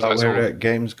till it comes out. We're at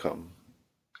Gamescom.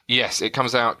 Yes, it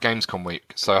comes out Gamescom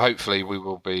week, so hopefully we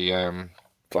will be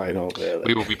playing all there.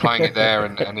 We will be playing it there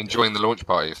and enjoying the launch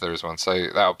party if there is one. So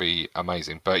that'll be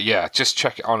amazing. But yeah, just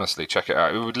check it. Honestly, check it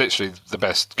out. It was literally the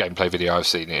best gameplay video I've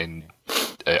seen in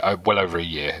well over a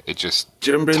year. It just.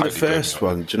 Do you remember in the first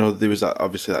one? Do you know there was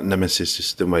obviously that nemesis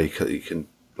system where you can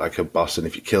like a boss, and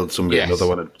if you killed somebody, another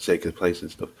one would take the place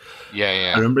and stuff.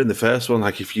 Yeah. I remember in the first one,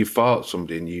 like if you fought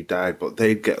somebody and you died, but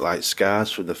they'd get like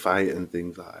scars from the fight and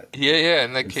things like that. Yeah,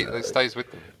 and it stays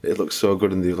with them. It looks so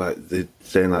good, and they're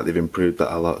saying like they've improved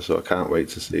that a lot. So I can't wait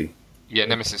to see. Yeah,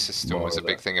 nemesis system was a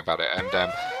big thing about it, and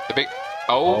the big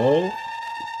hello,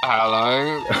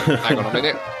 hang on a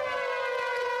minute,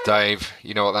 Dave.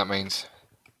 You know what that means?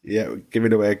 Yeah, we're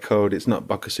giving away a code. It's not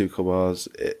Bakasuka Wars.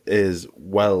 It is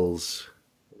Wells.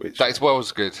 That is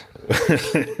Wells good.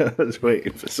 I was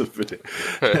waiting for somebody.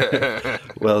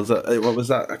 Wells, what was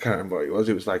that? I can't remember what it was.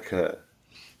 It was like a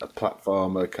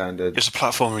platformer kind of. It's a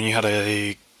platformer, and you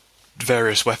had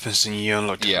various weapons, and you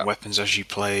unlocked different weapons as you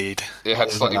played. It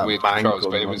had slightly weird controls,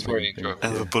 but it was very enjoyable.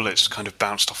 And the bullets kind of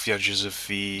bounced off the edges of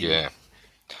the. Yeah.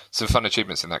 Some fun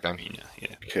achievements in that game.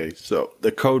 Yeah. Okay, so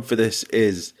the code for this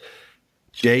is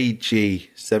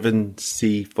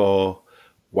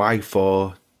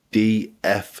JG7C4Y4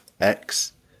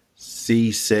 DFX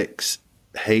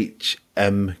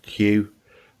C6HMQ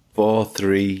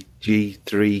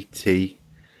 43G3T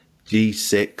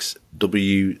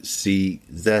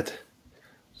G6WCZ.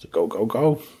 So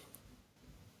go.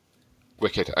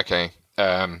 Wicked. Okay.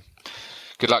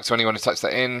 Good luck to anyone who types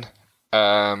that in.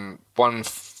 One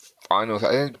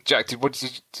final. Jack,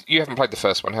 you haven't played the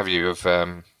first one, have you? Of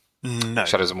no.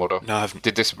 Shadows of Mordor. No, I haven't.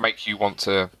 Did this make you want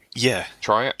to? Yeah.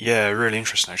 Try it? Yeah, really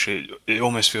interesting, actually. It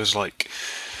almost feels like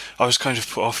I was kind of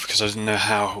put off because I didn't know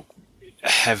how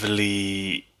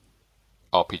heavily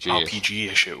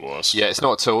RPG-ish it was. Yeah, it's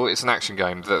not at all. It's an action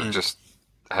game that just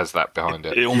has that behind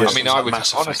it. It almost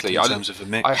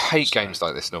I hate games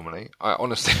like this normally. I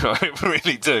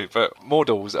really do. But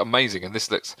Mordor was amazing, and this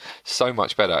looks so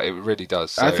much better. It really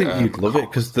does. So, I think you'd love it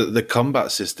because the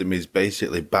combat system is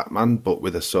basically Batman, but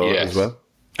with a sword as well.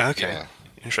 Okay. Yeah.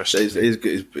 Interesting.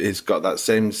 It's got that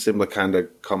similar kind of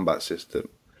combat system.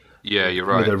 Yeah, you're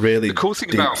right. With a really the cool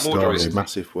thing about Mordor is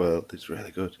massive world. It's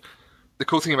really good. The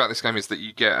cool thing about this game is that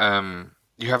you get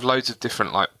you have loads of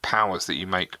different like powers that you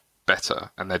make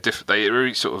better, and they're different. They're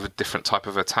each sort of a different type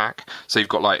of attack. So you've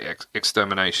got like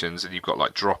exterminations, and you've got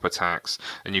like drop attacks,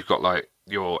 and you've got like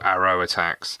your arrow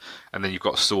attacks, and then you've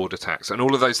got sword attacks, and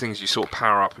all of those things you sort of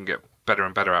power up and get better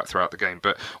and better at throughout the game.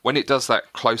 But when it does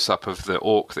that close-up of the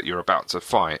orc that you're about to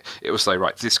fight, it will say,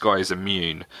 right, this guy is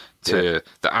immune to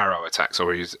the arrow attacks,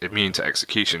 or he's immune to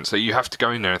execution. So you have to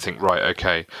go in there and think, right,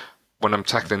 okay, when I'm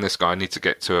tackling this guy, I need to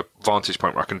get to a vantage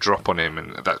point where I can drop on him,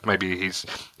 and that maybe he's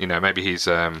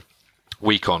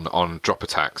weak on drop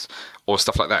attacks or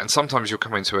stuff like that. And sometimes you'll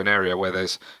come into an area where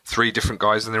there's 3 different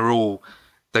guys, and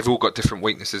they've all got different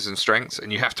weaknesses and strengths,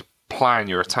 and you have to plan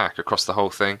your attack across the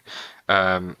whole thing.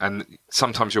 And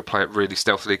sometimes you'll play it really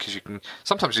stealthily because you can.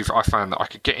 Sometimes I found that I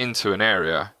could get into an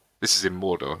area. This is in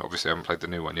Mordor. Obviously, I haven't played the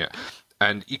new one yet,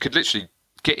 and you could literally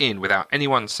get in without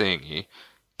anyone seeing you,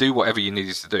 do whatever you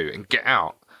needed to do, and get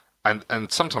out.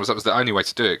 And sometimes that was the only way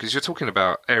to do it, because you're talking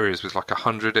about areas with like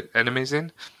 100 enemies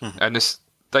in, and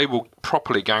they will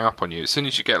properly gang up on you. As soon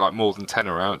as you get like more than 10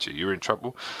 around you, you're in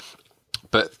trouble.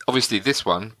 But obviously, this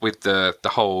one with the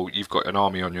whole you've got an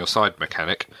army on your side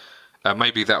mechanic,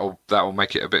 maybe that'll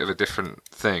make it a bit of a different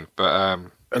thing. But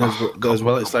and as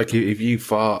well, it's like if you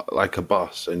fought like a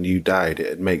boss and you died,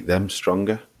 it'd make them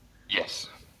stronger. yes,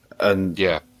 And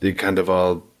they kind of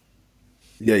all,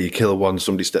 you kill one,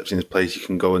 somebody steps in his place, you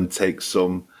can go and take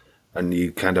some, and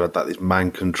you kind of had these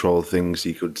mind control things.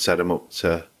 You could set them up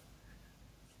to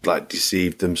like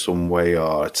deceive them some way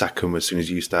or attack them as soon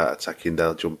as you start attacking.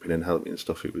 They'll jump in and help you and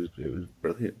stuff. It was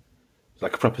brilliant. It's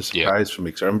like a proper surprise for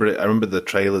me because I remember the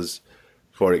trailers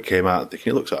before it came out,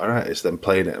 thinking it looks all right. It's then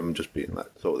playing it and just being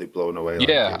like totally blown away.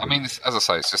 Yeah, I mean, as I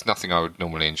say, it's just nothing I would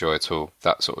normally enjoy at all.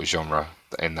 That sort of genre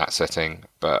in that setting,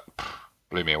 but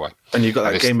blew me away. And you've got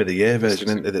that Game of the Year version,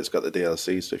 isn't it? That's got the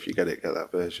DLC. So if you get it, get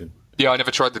that version. Yeah, I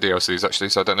never tried the DLCs actually,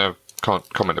 so I don't know. Can't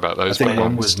comment about those. I think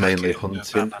one was mainly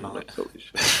hunting.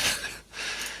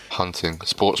 Hunting,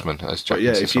 sportsman, as Jack. But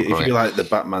yeah, if you like the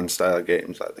Batman style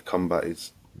games, like the combat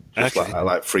is just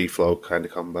like free flow kind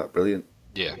of combat, brilliant.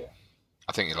 Yeah,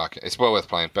 I think you like it. It's well worth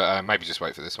playing, but maybe just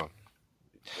wait for this one.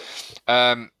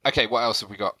 Okay, what else have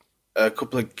we got? A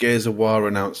couple of Gears of War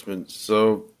announcements.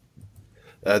 So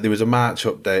there was a March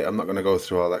update. I'm not going to go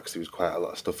through all that because there was quite a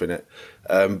lot of stuff in it.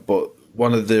 But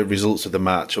one of the results of the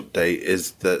March update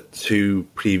is that 2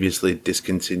 previously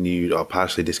discontinued or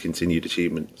partially discontinued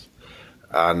achievements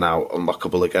are now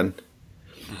unlockable again.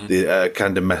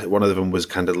 Mm-hmm. One of them was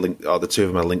kind of linked, or the 2 of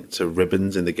them are linked to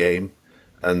ribbons in the game,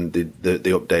 and the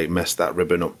update messed that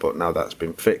ribbon up, but now that's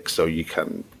been fixed, so you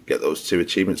can get those 2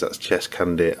 achievements. That's Chess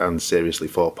Candy and Seriously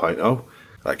 4.0.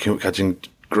 Like, can you imagine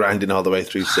grinding all the way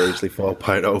through Seriously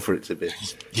 4.0 for it to be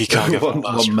you can't get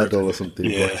one medal or something?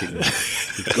 Yeah.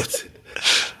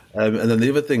 And then the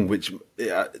other thing, which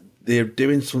they're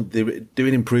doing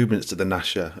improvements to the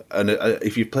Nasher. And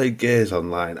if you play Gears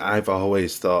online, I've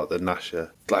always thought the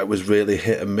Nasher was really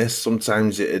hit and miss.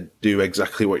 Sometimes it'd do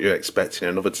exactly what you're expecting,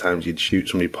 and other times you'd shoot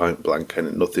somebody point blank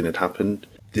and nothing had happened.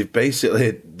 They've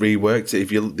basically reworked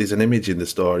it. There's an image in the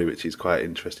story which is quite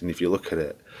interesting. If you look at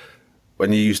it,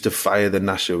 when you used to fire the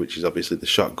Nasher, which is obviously the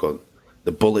shotgun,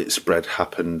 the bullet spread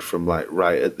happened from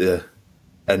right at the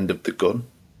end of the gun,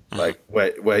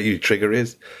 where your trigger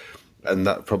is. And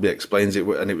that probably explains it.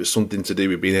 And it was something to do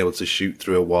with being able to shoot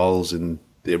through walls in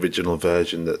the original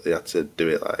version that they had to do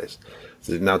it like this.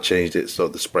 So they've now changed it so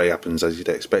the spray happens as you'd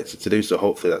expect it to do. So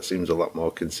hopefully that seems a lot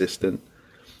more consistent.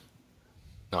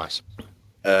 Nice.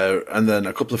 And then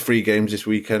a couple of free games this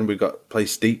weekend. We've got Play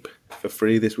Steep for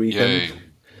free this weekend. Yay.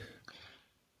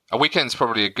 A weekend's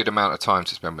probably a good amount of time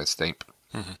to spend with Steep.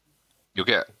 Mm-hmm.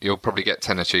 You'll probably get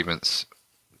 10 achievements,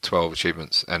 12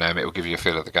 achievements, and it will give you a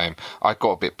feel of the game. I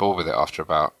got a bit bored with it after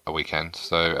about a weekend,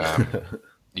 so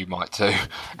you might too.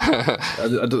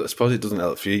 I suppose it doesn't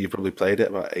help for you. You probably played it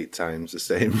about 8 times the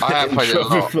same. I have played it a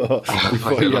lot.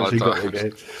 Before you actually got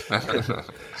the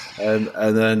game.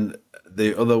 And then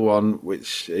the other one,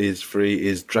 which is free,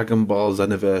 is Dragon Ball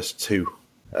Xenoverse 2.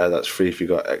 That's free if you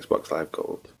got Xbox Live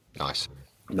Gold. Nice.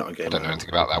 Not a game. I don't know anything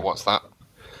about that. What's that?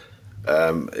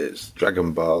 It's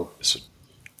Dragon Ball.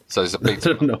 So it's a big.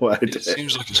 No idea. It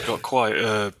seems like it's got quite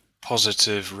a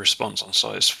positive response on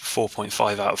site. It's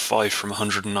 4.5 out of 5 from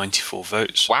 194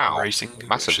 votes. Wow, rating,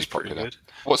 massively popular. Good.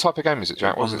 What type of game is it,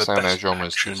 Jack? What does it say on their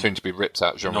genres? Soon to be ripped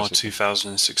out genres.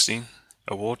 2016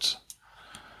 awards.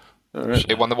 All right.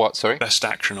 It won the what? Sorry. Best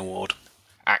Action Award.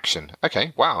 Action.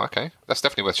 Okay. Wow. Okay. That's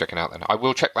definitely worth checking out. Then I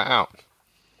will check that out.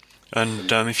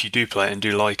 And if you do play it and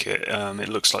do like it, it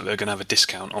looks like they're going to have a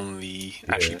discount on the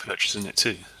actually purchasing it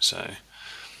too. So.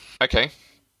 Okay.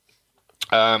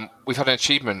 We've had an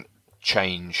achievement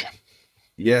change.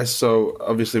 Yeah, so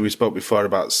obviously we spoke before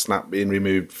about Snap being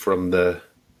removed from the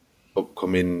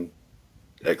upcoming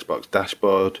Xbox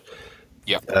dashboard.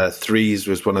 Yeah. Threes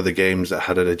was one of the games that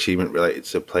had an achievement related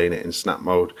to playing it in Snap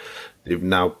mode. They've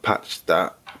now patched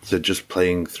that to just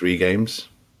playing 3 games.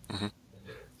 Mm-hmm.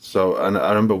 So, and I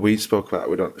remember we spoke about,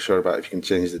 we're not sure about if you can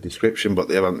change the description, but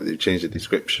they've changed the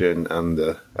description and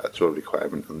the actual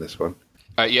requirement on this one.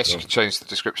 Yes, you can change the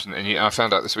description, and I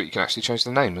found out this week you can actually change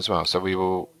the name as well. So we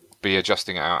will be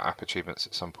adjusting our app achievements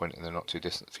at some point in the not too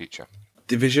distant future.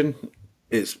 Division,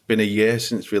 it's been a year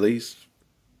since release.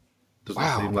 Doesn't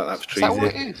seem like that's Treasy. Is that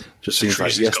what it is? Just seems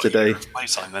like yesterday.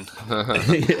 Playtime then.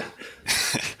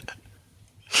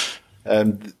 Yeah.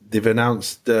 They've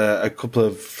announced a couple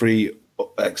of free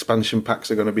expansion packs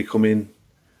are going to be coming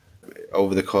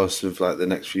over the course of like the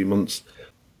next few months.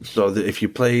 So that if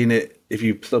you're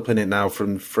still playing it now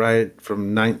from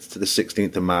 9th to the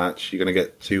 16th of March, you're going to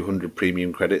get 200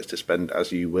 premium credits to spend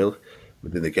as you will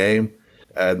within the game.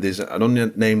 There's an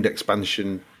unnamed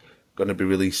expansion going to be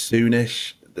released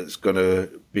soonish. That's going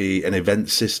to be an event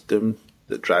system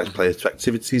that drives players to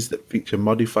activities that feature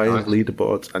modifiers,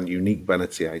 leaderboards, and unique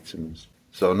vanity items.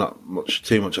 So not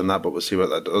too much on that, but we'll see what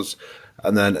that does.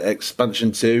 And then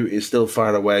expansion 2 is still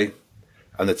far away,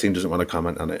 and the team doesn't want to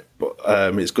comment on it. But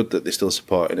it's good that they're still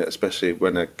supporting it, especially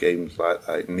when a game like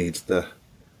that needs the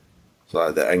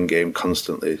end game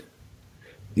constantly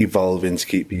evolving to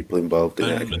keep people involved in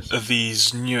it. I guess. Are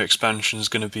these new expansions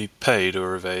going to be paid,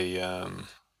 or are they?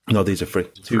 No, these are free.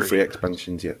 Two free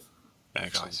expansions, yeah.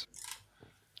 Excellent.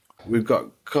 We've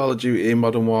got Call of Duty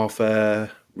Modern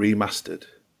Warfare Remastered.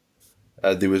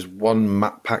 There was one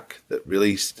map pack that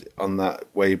released on that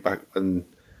way back when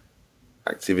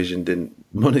Activision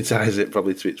didn't monetize it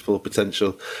probably to its full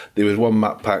potential. There was one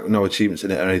map pack, no achievements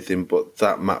in it or anything, but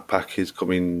that map pack is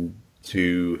coming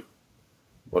to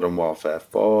Modern Warfare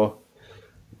 4.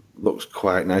 Looks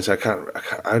quite nice. I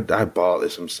bought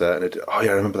this, I'm certain. I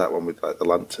remember that one with like the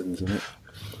lanterns in it.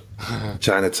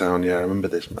 Chinatown, yeah, I remember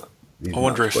this map. I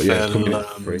wonder if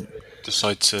they'll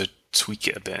decide to tweak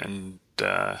it a bit and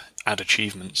add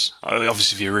achievements.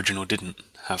 Obviously, the original didn't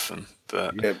have them,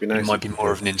 but it might be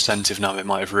more of an incentive now. They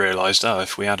might have realised,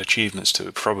 if we add achievements to it,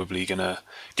 we're probably going to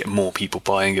get more people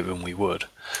buying it than we would.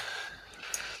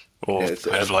 Or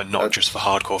not just for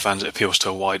hardcore fans, it appeals to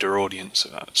a wider audience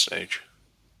at that stage.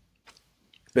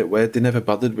 Bit weird. They never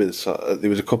bothered with. There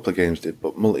was a couple of games did,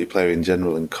 but multiplayer in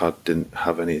general in COD didn't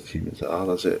have any achievements at all.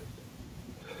 That's it.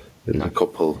 There was a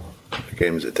couple of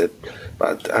games that did,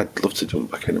 but I'd love to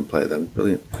jump back in and play them.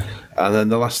 Brilliant. And then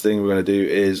the last thing we're going to do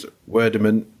is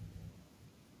Wordament,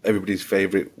 everybody's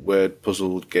favourite word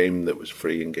puzzle game that was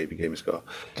free and gave you Gamerscore,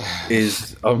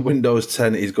 is on Windows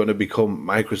 10 is going to become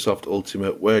Microsoft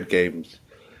Ultimate Word Games.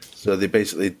 So they're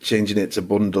basically changing it to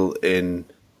bundle in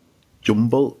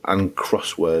Jumble and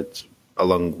crosswords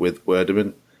along with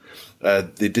Wordament.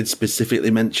 They did specifically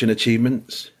mention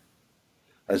achievements.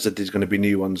 I said there's going to be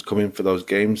new ones coming for those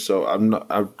games, so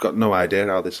I've got no idea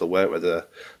how this will work, whether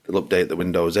they'll update the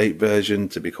Windows 8 version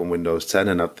to become Windows 10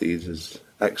 and add these as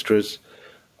extras,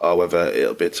 or whether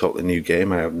it'll be a totally new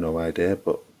game. I have no idea,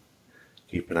 but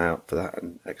keep an eye out for that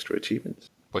and extra achievements.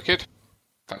 Wicked.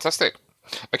 Fantastic.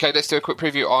 Okay, let's do a quick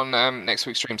preview on next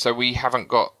week's stream. So we haven't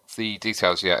got the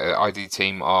details yet. ID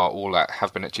team are all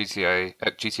have been at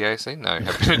GTAC? No,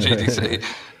 have been at GDC.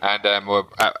 And we're,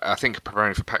 I think,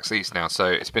 preparing for PAX East now. So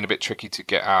it's been a bit tricky to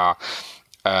get our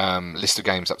list of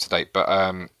games up to date. But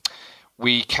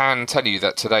we can tell you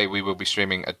that today we will be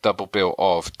streaming a double bill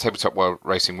of Tabletop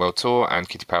Racing World Tour and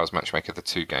Kitty Powers Matchmaker, the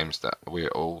two games that we've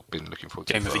all been looking forward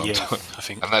to. Game of the year, I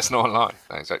think. And that's not a lie.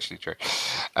 That is actually true.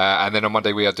 And then on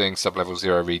Monday we are doing Sub-Level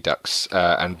Zero Redux,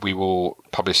 and we will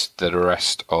publish the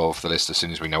rest of the list as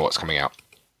soon as we know what's coming out.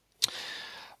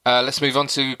 Let's move on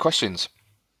to questions.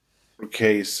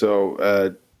 Okay,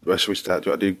 so where should we start? Do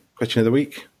you want to do question of the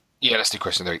week? Yeah, let's do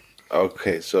question of the week.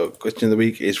 Okay, so question of the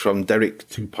week is from Derek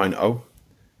 2.0,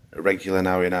 a regular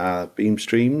now in our Beam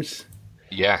streams.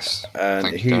 Yes. And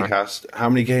he asked, how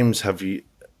many games have you...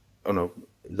 Oh, no.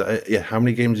 How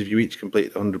many games have you each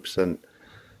completed 100%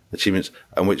 achievements,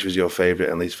 and which was your favourite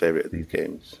and least favourite of these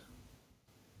games?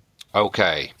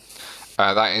 Okay.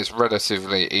 That is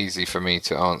relatively easy for me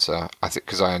to answer, I think,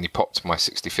 because I only popped my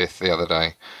 65th the other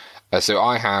day. So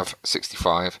I have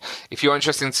 65. If you're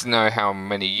interested to know how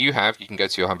many you have, you can go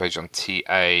to your homepage on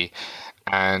TA,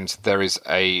 and there is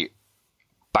a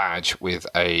badge with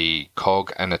a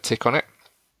cog and a tick on it.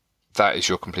 That is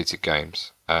your completed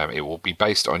games. It will be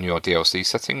based on your DLC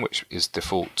setting, which is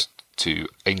default to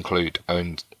include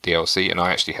owned DLC, and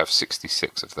I actually have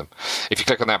 66 of them. If you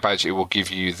click on that badge, it will give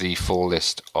you the full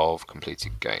list of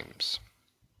completed games.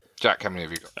 Jack, how many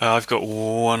have you got? I've got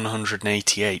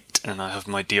 188, and I have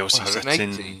my DLC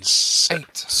settings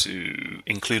set to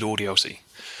include all DLC.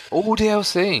 All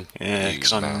DLC? Yeah,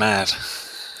 because I'm mad.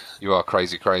 You are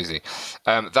crazy.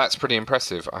 That's pretty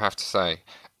impressive, I have to say.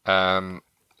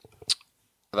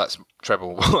 That's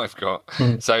treble what I've got.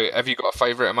 So, have you got a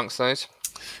favourite amongst those?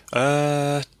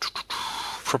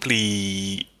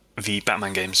 Probably the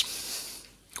Batman games,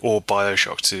 or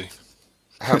BioShock 2.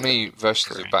 How many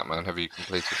versions of Batman have you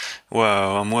completed?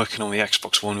 Well, I'm working on the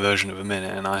Xbox One version at the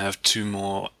minute, and I have 2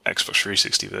 more Xbox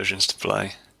 360 versions to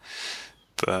play.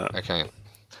 But okay,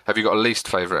 have you got a least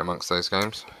favourite amongst those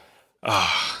games?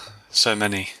 So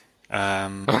many.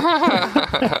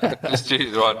 Just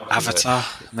choose one. Avatar,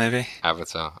 maybe.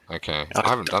 Avatar. Okay, I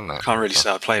haven't done that. Can't really say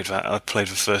I played that. I played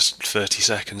the first 30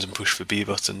 seconds and pushed the B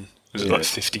button. It was like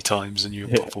 50 times, and you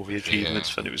pop all the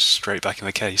achievements, and it was straight back in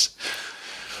the case.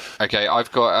 Okay,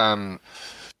 I've got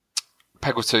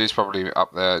Peggle 2 is probably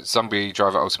up there. Zombie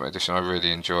Driver Ultimate Edition I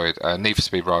really enjoyed. Need for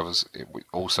Speed Rivals,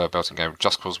 also a belting game.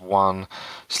 Just Cause 1,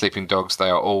 Sleeping Dogs, they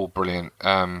are all brilliant.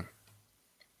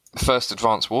 First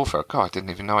Advanced Warfare. God, I didn't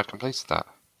even know I'd completed that.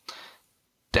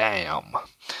 Damn.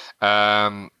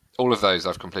 All of those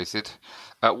I've completed.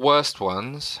 Worst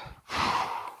ones.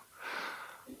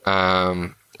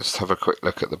 Let's have a quick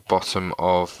look at the bottom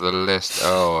of the list.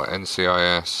 Oh,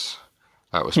 NCIS.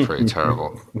 That was pretty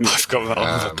terrible. I've got that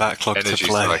on the backlog to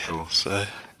play. Cycle. So.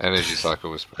 Energy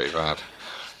Cycle was pretty bad.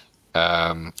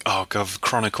 Oh god,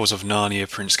 Chronicles of Narnia,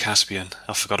 Prince Caspian.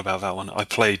 I forgot about that one.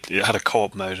 It had a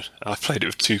co-op mode. I played it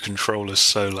with 2 controllers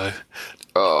solo.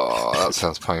 Oh, that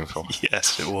sounds painful.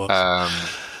 Yes, it was. I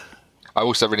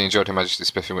also really enjoyed Her Majesty's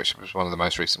Spiffing, which was one of the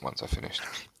most recent ones I finished.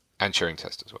 And Turing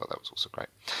Test as well, that was also great.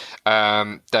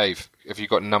 Dave, have you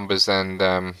got numbers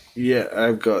and... Yeah,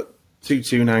 I've got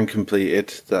 229 completed.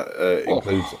 That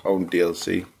includes own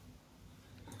DLC.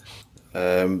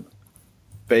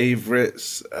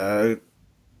 Favourites,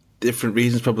 different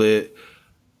reasons, probably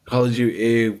Call of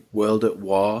Duty World at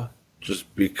War,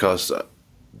 just because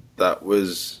that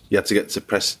was, you had to get to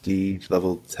Prestige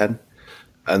level 10,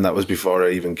 and that was before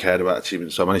I even cared about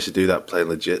achievements, so I managed to do that playing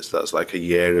legit, so that's like a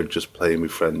year of just playing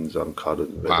with friends on COD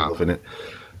and really loving it.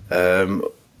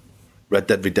 Red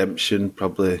Dead Redemption,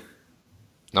 probably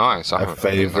nice. my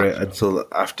favourite until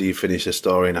after you finish the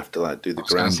story and have to like do the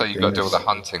grind. So you got to do all the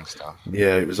hunting stuff.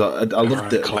 Yeah, it was. I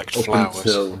loved it up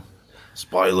until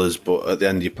spoilers, but at the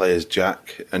end you play as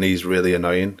Jack, and he's really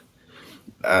annoying.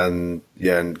 And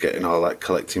yeah, and getting all that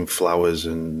collecting flowers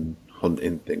and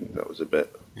hunting things, that was a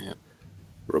bit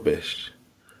rubbish.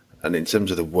 And in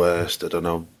terms of the worst, I don't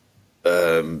know.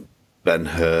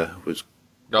 Ben-Hur was.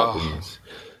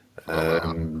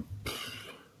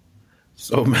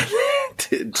 So many.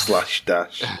 Slash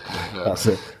dash. That's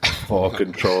a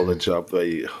 4-controller job where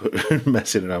you're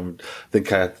messing around.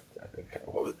 There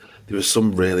were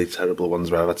some really terrible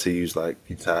ones where I've had to use like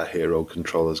Guitar Hero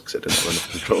controllers because I didn't have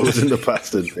enough controllers in the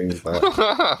past and things like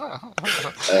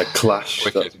that. Clash,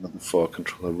 that's another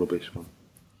 4-controller rubbish one.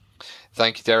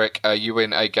 Thank you, Derek. You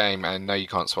win a game, and no, you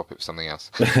can't swap it for something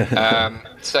else.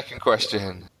 Second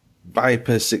question.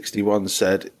 Viper61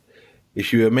 said,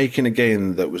 if you were making a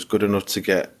game that was good enough to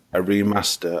get a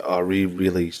remaster or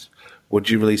re-release, would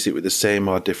you release it with the same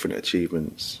or different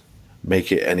achievements?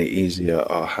 Make it any easier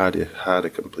or harder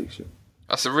completion?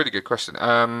 That's a really good question.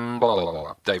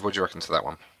 Dave, what do you reckon to that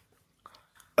one?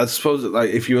 I suppose that, like,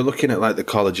 if you were looking at like the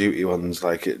Call of Duty ones,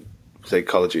 like say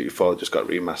Call of Duty 4 just got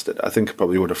remastered, I think I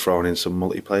probably would have thrown in some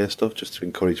multiplayer stuff just to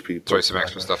encourage people throw some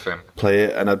extra stuff in, play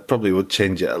it, and I probably would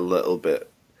change it a little bit.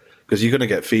 Because you're going to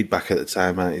get feedback at the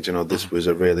time, aren't you? You know, this was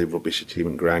a really rubbish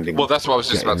achievement grinding. Well, that's what I was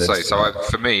just about to say. So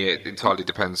for me, it entirely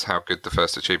depends how good the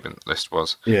first achievement list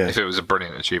was. Yeah. If it was a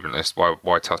brilliant achievement list,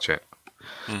 why touch it?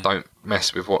 Don't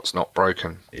mess with what's not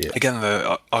broken. Yeah. Again,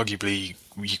 though, arguably,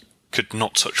 you could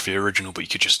not touch the original, but you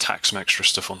could just tack some extra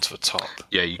stuff onto the top.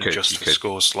 Yeah, you could. Adjust the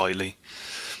score slightly.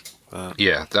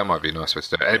 Yeah, that might be a nice way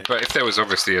to do it. But if there was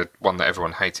obviously one that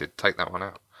everyone hated, take that one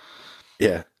out.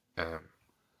 Yeah.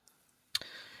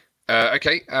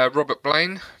 Okay, Robert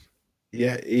Blaine.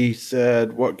 Yeah, he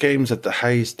said, what games have the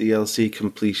highest DLC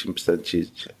completion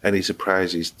percentage? Any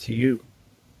surprises to you?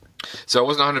 So I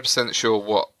wasn't 100% sure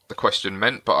what the question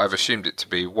meant, but I've assumed it to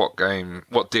be what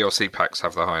DLC packs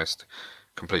have the highest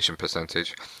completion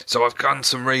percentage. So I've done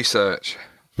some research.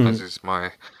 This is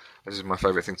my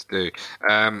favourite thing to do.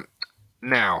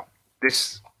 Now,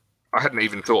 I hadn't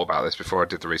even thought about this before I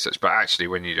did the research, but actually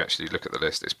when you actually look at the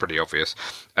list, it's pretty obvious.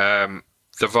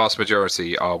 The vast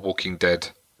majority are Walking Dead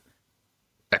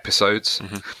episodes.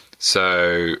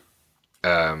 So,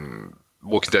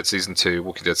 Walking Dead Season 2,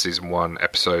 Walking Dead Season 1,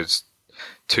 episodes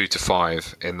 2 to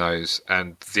 5 in those.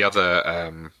 And the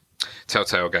other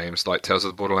Telltale games, like Tales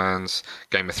of the Borderlands,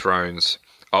 Game of Thrones,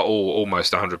 are all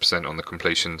almost 100% on the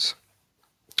completions.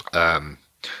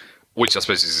 Which I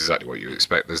suppose is exactly what you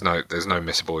expect. There's no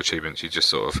missable achievements. You just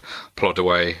sort of plod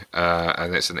away,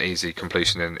 and it's an easy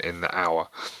completion in the hour.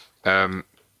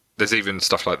 There's even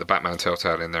stuff like the Batman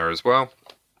Telltale in there as well.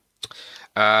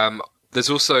 There's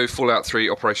also Fallout 3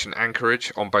 Operation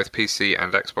Anchorage on both PC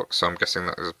and Xbox, so I'm guessing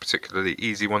that is a particularly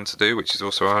easy one to do, which is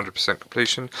also 100%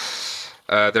 completion.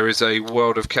 There is a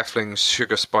World of Kefling's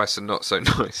Sugar, Spice and Not So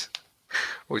Nice,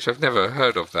 which I've never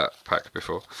heard of that pack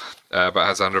before, but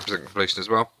has 100% completion as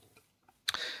well.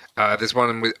 There's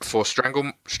one for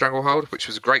Stranglehold, which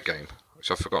was a great game,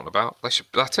 which I've forgotten about. I'll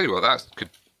tell you what, that could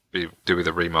do with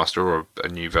a remaster or a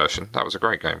new version. That was a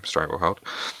great game, Stranglehold.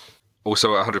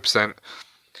 Also at 100%.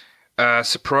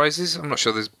 Surprises, I'm not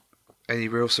sure there's any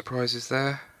real surprises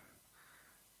there.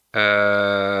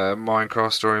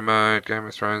 Minecraft Story Mode, Game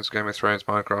of Thrones,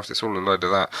 Minecraft, it's all a load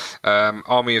of that.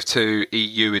 Army of Two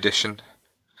EU Edition,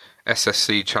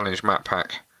 SSC Challenge Map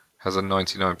Pack has a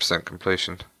 99%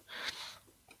 completion.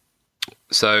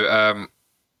 So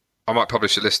I might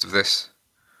publish a list of this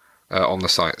on the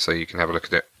site so you can have a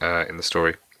look at it in the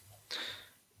story.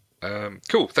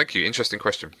 Cool, thank you. Interesting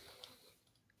question.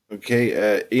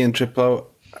 Okay, Ian Triplo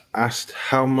asked,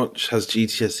 how much has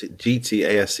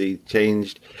GTASC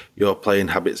changed your playing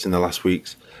habits in the last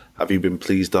weeks? Have you been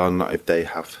pleased or not if they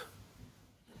have?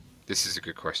 This is a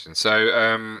good question.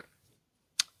 So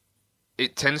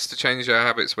it tends to change our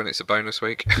habits when it's a bonus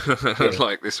week.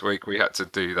 Like this week, we had to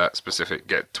do that specific,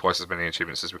 get twice as many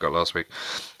achievements as we got last week.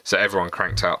 So everyone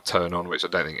cranked out Turn On, which I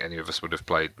don't think any of us would have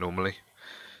played normally.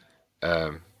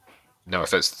 No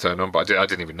offense to Turn On, but I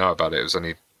didn't even know about it. It was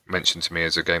only mentioned to me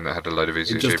as a game that had a load of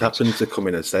easy achievements. It just happened to come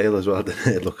in a sale as well,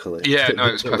 didn't it, luckily? Yeah, no,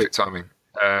 it was perfect timing.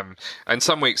 And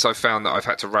some weeks I've found that I've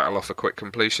had to rattle off a quick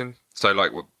completion. So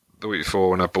like the week before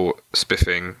when I bought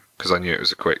Spiffing, because I knew it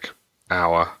was a quick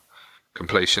hour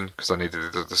completion, because I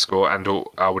needed the score. And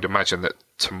I would imagine that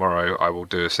tomorrow I will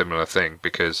do a similar thing,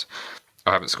 because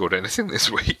I haven't scored anything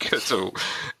this week at all.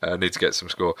 I need to get some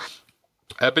score.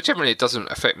 But generally it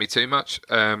doesn't affect me too much.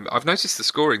 I've noticed the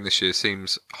scoring this year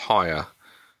seems higher.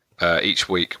 Each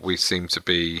week we seem to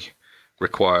be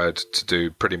required to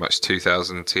do pretty much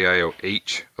 2,000 TA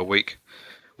each a week,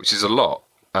 which is a lot.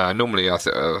 Normally I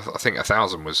think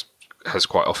 1,000 has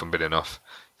quite often been enough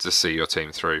to see your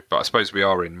team through. But I suppose we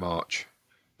are in March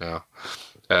now.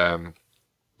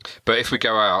 But if we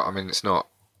go out, I mean,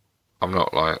 I'm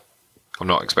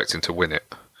not expecting to win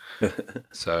it.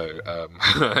 So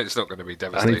it's not going to be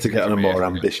devastating. I need to get on a more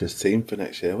ambitious team for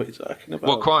next year. What are you talking about?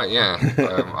 Well, quite, yeah.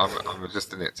 I'm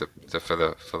just in it for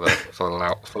the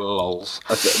lols.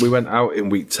 We went out in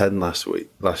week 10 last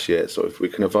year. So if we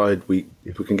can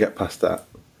get past that.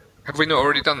 Have we not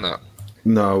already done that?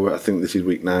 No, I think this is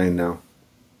week 9 now.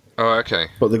 Oh, okay.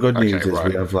 But the good news is right.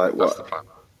 we have like what?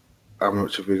 How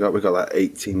much have we got? We got like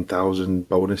 18,000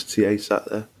 bonus TA sat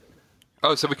there.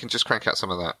 Oh, so we can just crank out some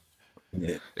of that.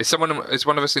 Yeah. Is one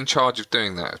of us in charge of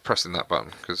doing that, pressing that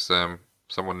button? Because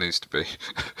someone needs to be.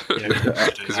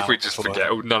 Because if we just forget,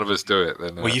 none of us do it,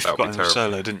 then well, you forgot in the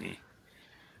solo, didn't you?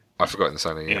 I forgot in the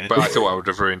solo, yeah. But I thought I would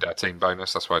have ruined our team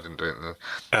bonus. That's why I didn't do it.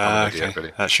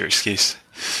 Okay. That's your excuse.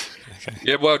 Okay.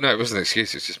 Yeah, well, no, it wasn't an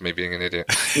excuse. It's just me being an idiot.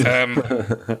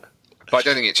 But I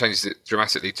don't think it changes it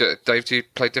dramatically. Dave, do you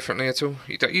play differently at all?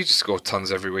 You just score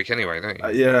tons every week anyway, don't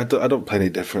you? Yeah, I don't play any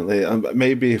differently.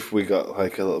 Maybe if we got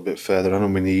like a little bit further on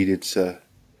and we needed to,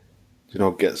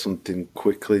 get something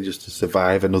quickly just to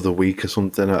survive another week or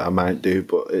something, I might do.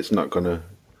 But it's not gonna,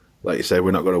 like you say,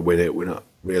 we're not gonna win it. We're not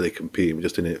really competing. We're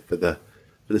just in it for the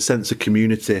sense of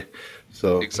community.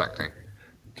 So exactly.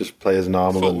 Just play as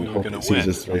normal and hope it sees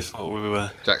us through.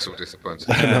 Jack's all disappointed.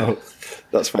 I know.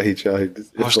 That's why he tried.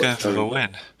 I was going for the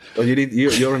win. Oh,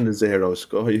 you're on the 0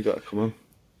 score. You got to come on.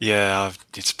 Yeah, I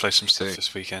need to play some stuff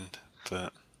this weekend.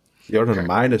 But you're on a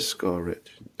minus score,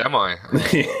 Rich. Am I? Oh,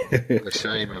 the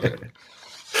shame of it.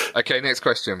 Okay, next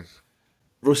question.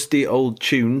 Rusty Old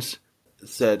Tunes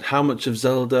said, "How much of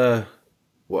Zelda,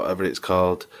 whatever it's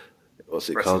called, what's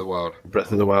it called?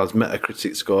 Breath of the Wild's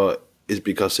Metacritic score is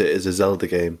because it is a Zelda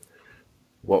game?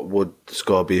 What would the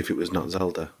score be if it was not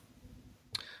Zelda?"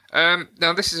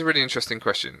 Now, this is a really interesting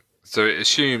question. So it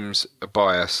assumes a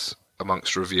bias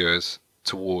amongst reviewers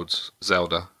towards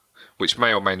Zelda, which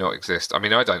may or may not exist. I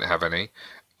mean, I don't have any.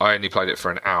 I only played it for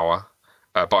an hour,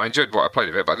 but I enjoyed what I played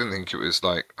of it, but I didn't think it was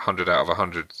like 100 out of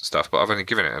 100 stuff, but I've only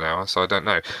given it an hour, so I don't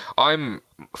know. I'm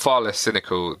far less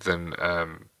cynical than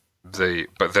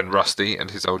Rusty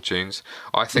and his old tunes.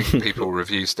 I think people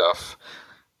review stuff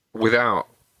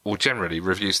generally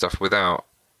review stuff without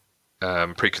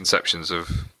preconceptions of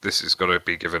this has got to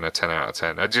be given a 10 out of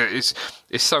 10. It's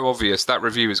so obvious that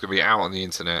review is going to be out on the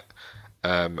internet,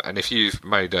 and if you've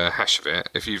made a hash of it,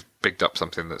 if you've bigged up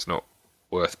something that's not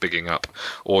worth bigging up,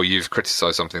 or you've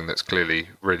criticised something that's clearly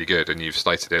really good and you've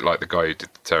slated it like the guy who did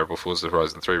the terrible Forza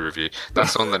Horizon 3 review,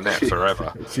 that's on the net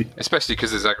forever. Especially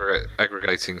because there's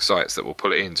aggregating sites that will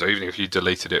pull it in, so even if you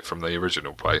deleted it from the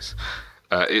original place,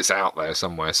 it's out there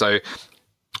somewhere. So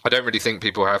I don't really think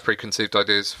people have preconceived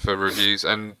ideas for reviews,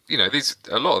 and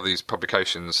a lot of these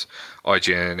publications,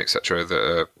 IGN, etc., that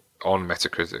are on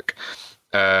Metacritic,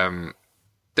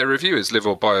 their reviewers live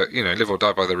or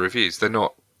die by their reviews.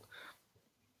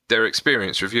 They're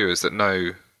experienced reviewers that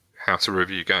know how to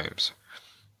review games.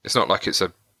 It's not like it's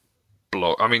a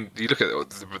blog. I mean, you look at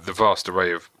the vast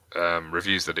array of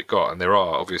reviews that it got, and there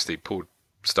are obviously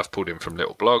stuff pulled in from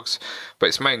little blogs, but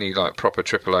it's mainly like proper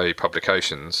AAA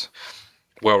publications,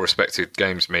 well-respected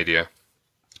games media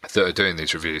that are doing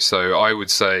these reviews. So I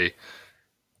would say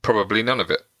probably none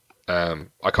of it.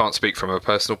 I can't speak from a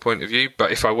personal point of view,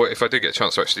 but if I did get a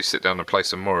chance to actually sit down and play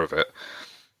some more of it,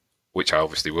 which I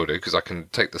obviously will do because I can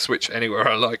take the Switch anywhere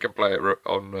I like and play it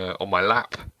on my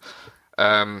lap.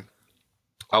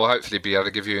 I will hopefully be able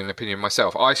to give you an opinion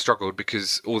myself. I struggled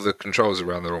because all the controls are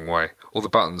around the wrong way. All the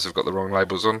buttons have got the wrong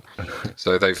labels on.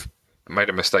 So they've made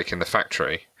a mistake in the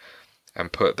factory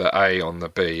and put the A on the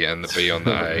B and the B on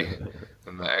the A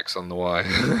and the X on the Y,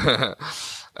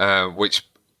 which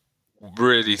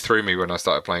really threw me when I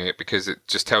started playing it because it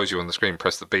just tells you on the screen,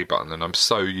 press the B button. And I'm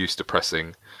so used to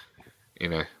pressing,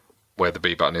 where the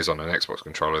B button is on an Xbox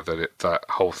controller that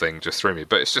whole thing just threw me.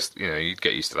 But it's just, you'd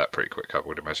get used to that pretty quick, I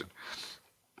would imagine.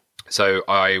 So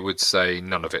I would say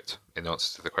none of it in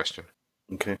answer to the question.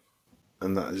 Okay.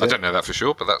 And that is I don't know that for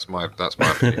sure, but that's my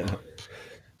opinion.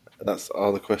 That's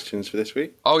all the questions for this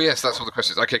week? Oh, yes, that's all the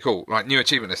questions. Okay, cool. Right, new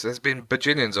achievement list. There's been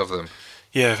bajillions of them.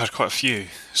 Yeah, I've had quite a few.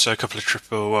 So a couple of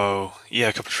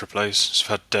AAAs.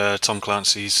 So I've had Tom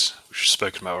Clancy's, which is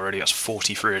spoken about already. That's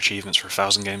 43 achievements for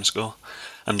 1,000 game score.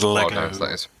 And Lego. Oh, no,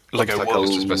 that is. Lego like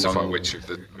Worlds. To specify which of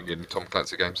the million Tom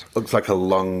Clancy games. Looks like a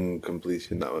long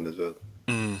completion, that one as well.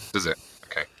 Does it?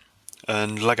 Okay.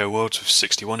 And Lego Worlds with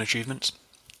 61 achievements.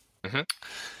 Mm-hmm.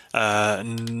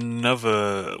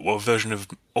 Another version of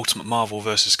Ultimate Marvel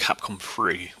vs. Capcom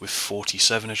 3 with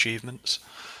 47 achievements.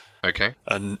 Okay.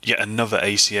 And yet another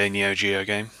ACA Neo Geo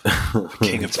game.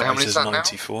 King of So how many is Fighters that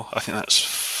 94. I think that's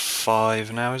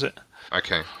 5 now, is it?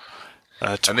 Okay.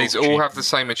 And these all have the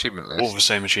same achievement list? All the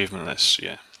same achievement list,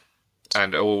 yeah.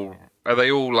 And are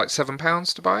they all like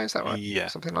 £7 to buy? Is that right? Yeah.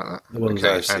 Something like that? The ones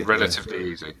I've seen, and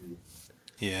relatively easy.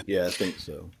 Yeah. Yeah, I think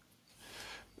so.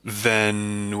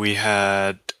 Then we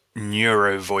had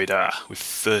Neurovoida with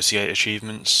 38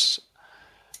 achievements.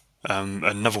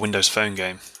 Another Windows Phone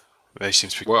game. They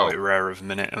seem to be quite rare of a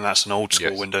minute, and that's an old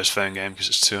school Windows Phone game because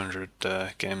it's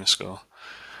 200 gamer score.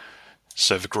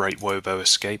 So the Great Wobo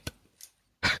Escape.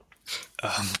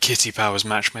 Kitty Powers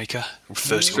Matchmaker with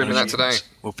 31 that today.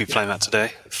 We'll be playing that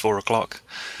today at 4 o'clock.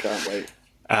 Can't wait.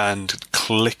 And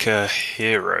Clicker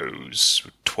Heroes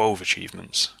with 12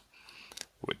 achievements,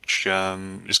 which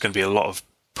is going to be a lot of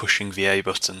pushing the A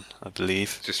button, I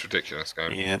believe. Just ridiculous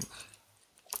game. Yeah.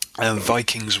 And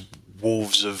Vikings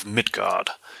Wolves of Midgard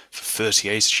for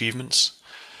 38 achievements.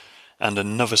 And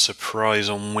another surprise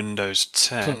on Windows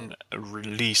 10, a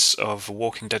release of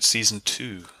Walking Dead Season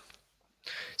 2.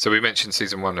 So we mentioned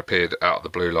Season 1 appeared out of the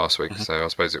blue last week, so I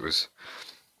suppose it was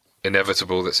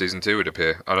inevitable that Season 2 would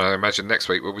appear. And I imagine next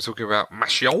week we'll be talking about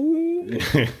Mission.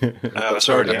 That's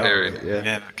already out.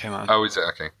 Yeah, it came out. Oh, is it?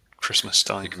 Okay. Christmas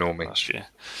time. Ignore me. Last year.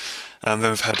 And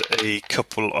then we've had a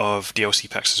couple of DLC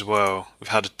packs as well. We've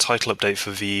had a title update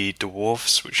for the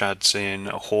Dwarves, which adds in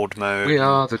a Horde mode. We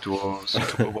are the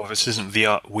Dwarves. Well, this isn't We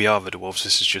Are the Dwarves,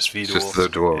 this is just the Dwarves. Just the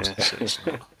Dwarves. Yeah, so it's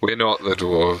not... We're not the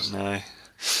Dwarves. No.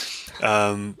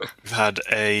 We've had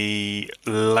a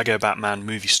Lego Batman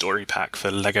movie story pack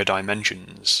for Lego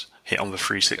Dimensions hit on the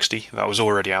 360. That was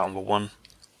already out on the 1.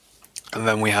 And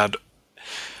then we had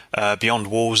Beyond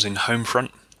Walls in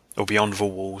Homefront. Or Beyond the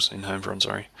Walls in Homefront,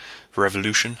 sorry.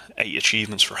 Revolution, 8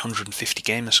 achievements for 150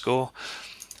 gamer score.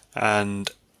 And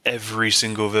every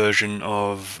single version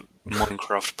of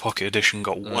Minecraft Pocket Edition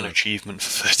got 1 achievement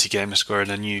for 30 gamer score and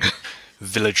a new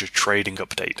villager trading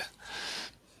update.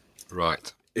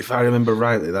 Right. If I remember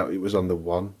rightly, that it was on the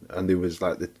 1, and it was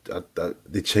like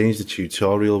they change the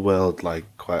tutorial world like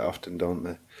quite often, don't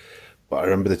they? But I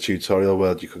remember the tutorial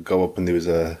world, you could go up and there was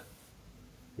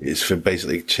it's for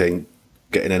basically getting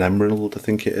an emerald, I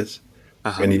think it is.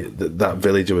 And that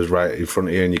villager was right in front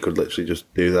of you, and you could literally just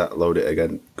do that, load it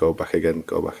again, go back again,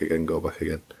 go back again, go back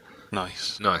again.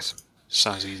 Nice.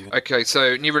 Sounds easy. Okay,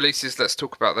 so new releases, let's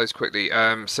talk about those quickly.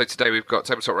 So today we've got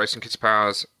Tabletop Racing, Kitty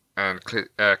Powers, and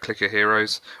Clicker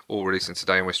Heroes, all releasing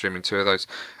today, and we're streaming 2 of those.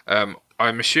 I'm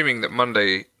assuming that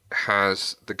Monday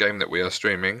has the game that we are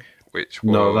streaming, which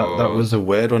was... No, that was a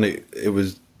weird one. It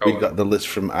was we got the list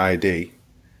from ID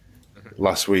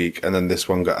last week, and then this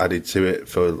one got added to it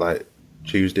for like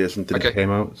Tuesday or something. It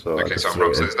came out. So I'm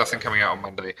wrong. So there's nothing coming out on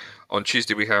Monday. On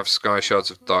Tuesday we have Sky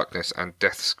Shards of Darkness and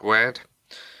Death Squared,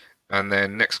 and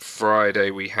then next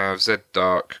Friday we have Zed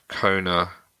Dark,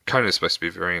 Kona. Kona's supposed to be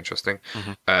very interesting,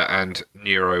 and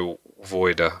Nero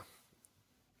Voida.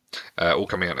 All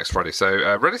coming out next Friday.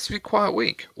 So relatively quiet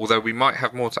week, although we might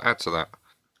have more to add to that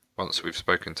once we've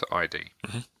spoken to ID.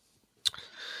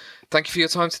 Thank you for your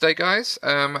time today, guys.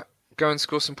 Go and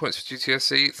score some points for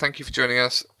GTSC. Thank you for joining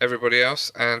us, everybody else,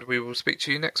 and we will speak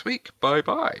to you next week.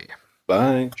 Bye-bye.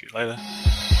 Bye. See you later.